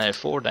have? I have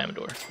 4 diamond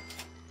ore.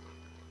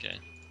 Okay.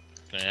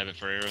 Can I have it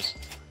for arrows?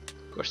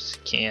 Of course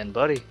you can,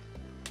 buddy.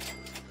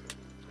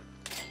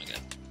 Okay.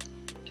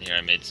 And here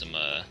I made some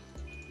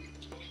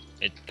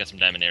got some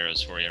diamond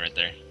arrows for you right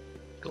there.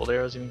 Gold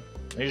arrows, you mean?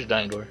 Here's your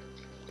diamond ore.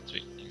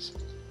 Sweet, thanks.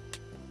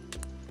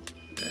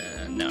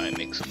 And now I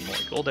make some more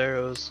gold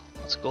arrows.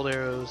 Lots of gold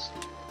arrows.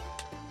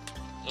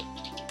 Oh.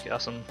 Okay,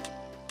 awesome.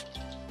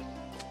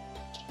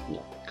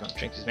 Gonna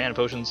drink these mana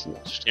potions,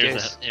 just in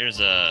case. Here's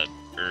a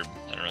herb.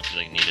 I don't know if you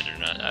like need it or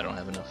not. I don't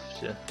have enough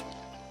to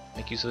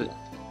make use of it.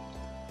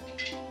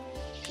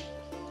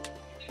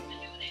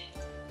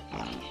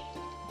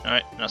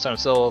 Alright, now it's time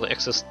to sell all the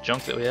excess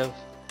junk that we have.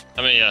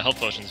 How many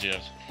health potions do you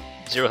have?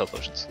 0 health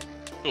potions.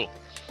 Cool.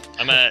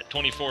 I'm at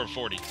 24 of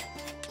 40.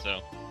 So.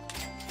 Alright,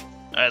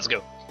 let's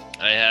go.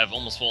 I have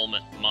almost full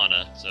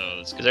mana, so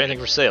that's good. Is there anything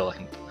for sale that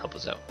can help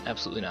us out?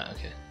 Absolutely not,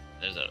 okay.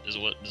 There's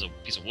a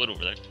piece of wood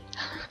over there.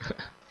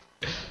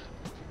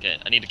 Okay,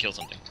 I need to kill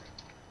something.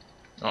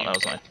 Oh, that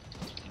was mine.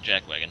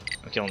 Jackwagon.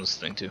 I'm killing this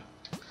thing too.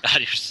 God,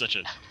 you're such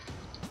a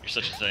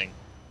thing.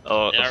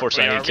 Oh, Yeah,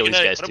 unfortunately I need to kill these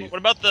guys too. What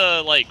about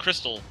the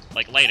crystal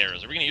light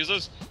arrows? Are we gonna use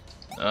those?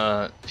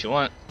 If you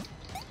want,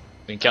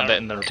 we can count that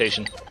in the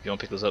rotation if you want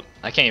to pick those up.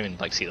 I can't even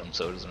see them,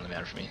 so it doesn't really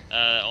matter for me.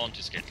 Oh, I'm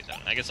too scared to get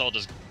down. I guess I'll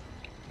just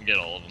get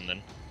all of them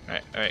then.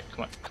 Alright,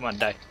 come on,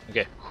 die.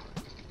 Okay.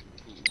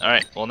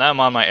 Alright, well now I'm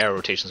on my arrow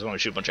rotation, so I'm gonna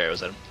shoot a bunch of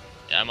arrows at him.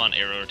 Yeah, I'm on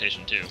arrow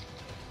rotation too.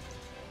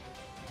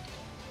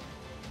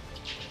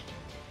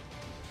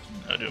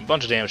 I'm doing a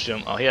bunch of damage to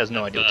him. Oh, he has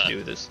no idea what to do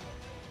with this.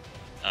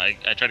 I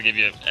tried to give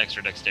you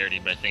extra dexterity,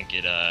 but I think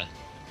it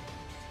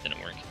didn't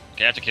work.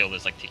 Okay, I have to kill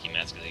this Tiki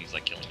Mask because he's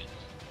killing me.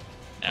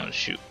 I'm gonna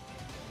shoot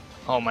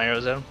all my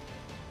arrows at him.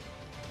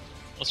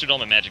 Let's shoot all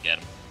my magic at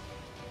him.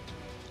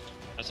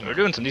 We're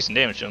doing some decent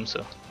damage to him,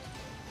 so.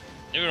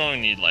 Maybe we don't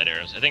even need light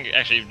arrows. I think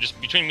actually, just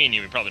between me and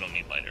you, we probably don't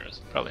need light arrows.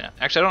 Probably not.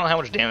 Actually, I don't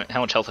know how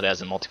much health it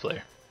has in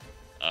multiplayer.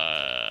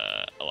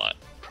 A lot.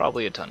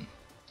 Probably a ton.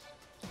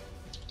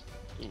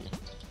 Ooh.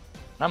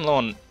 I'm low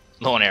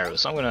on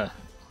arrows, so I'm gonna.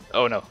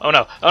 Oh no! Oh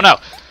no! Oh no!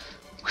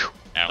 Whew. Ow.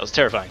 That was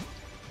terrifying.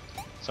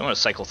 So I'm gonna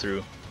cycle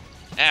through.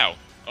 Ow!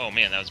 Oh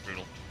man, that was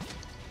brutal.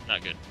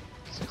 Not good.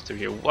 Cycle through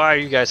here. Why are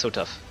you guys so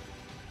tough?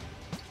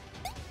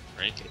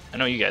 Right? I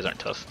know you guys aren't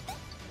tough.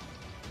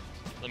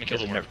 Let me You kill guys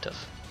the are one. never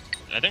tough.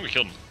 I think we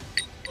killed him.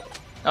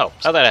 Oh,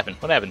 how'd that happen?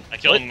 What happened? I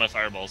killed What? him with my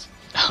fireballs.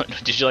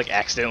 Did you like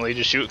accidentally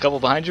just shoot a couple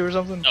behind you or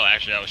something? No,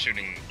 actually, I was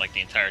shooting like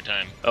the entire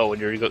time. Oh, when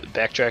you're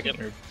backtracking? Yep.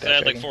 Or So I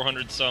had like backtracking?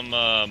 400 some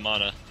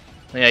mana.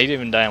 Yeah, you didn't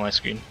even die on my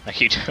screen. I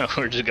keep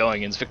we're just going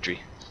against victory.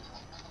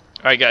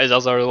 Alright guys, that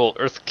was our little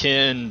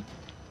Earthkin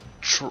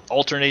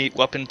alternate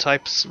weapon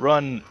types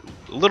run.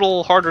 A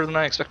little harder than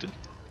I expected.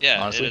 Yeah,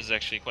 honestly. it is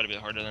actually quite a bit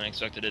harder than I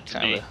expected it to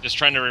Kinda. be. Just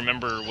trying to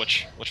remember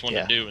which one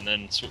Yeah. to do, and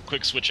then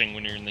quick switching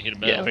when you're in the heat of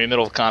Yeah, battle. when you're in the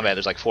middle of combat,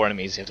 there's like 4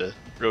 enemies, you have to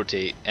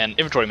rotate, and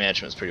inventory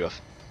management is pretty rough.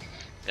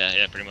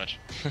 Yeah, pretty much.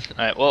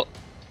 Alright, well,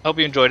 I hope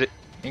you enjoyed it.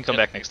 You can come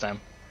Yep. back next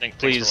time. Thanks for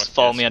Please watching,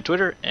 follow guys. me on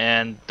Twitter,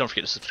 and don't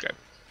forget to subscribe.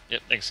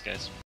 Yep, thanks guys.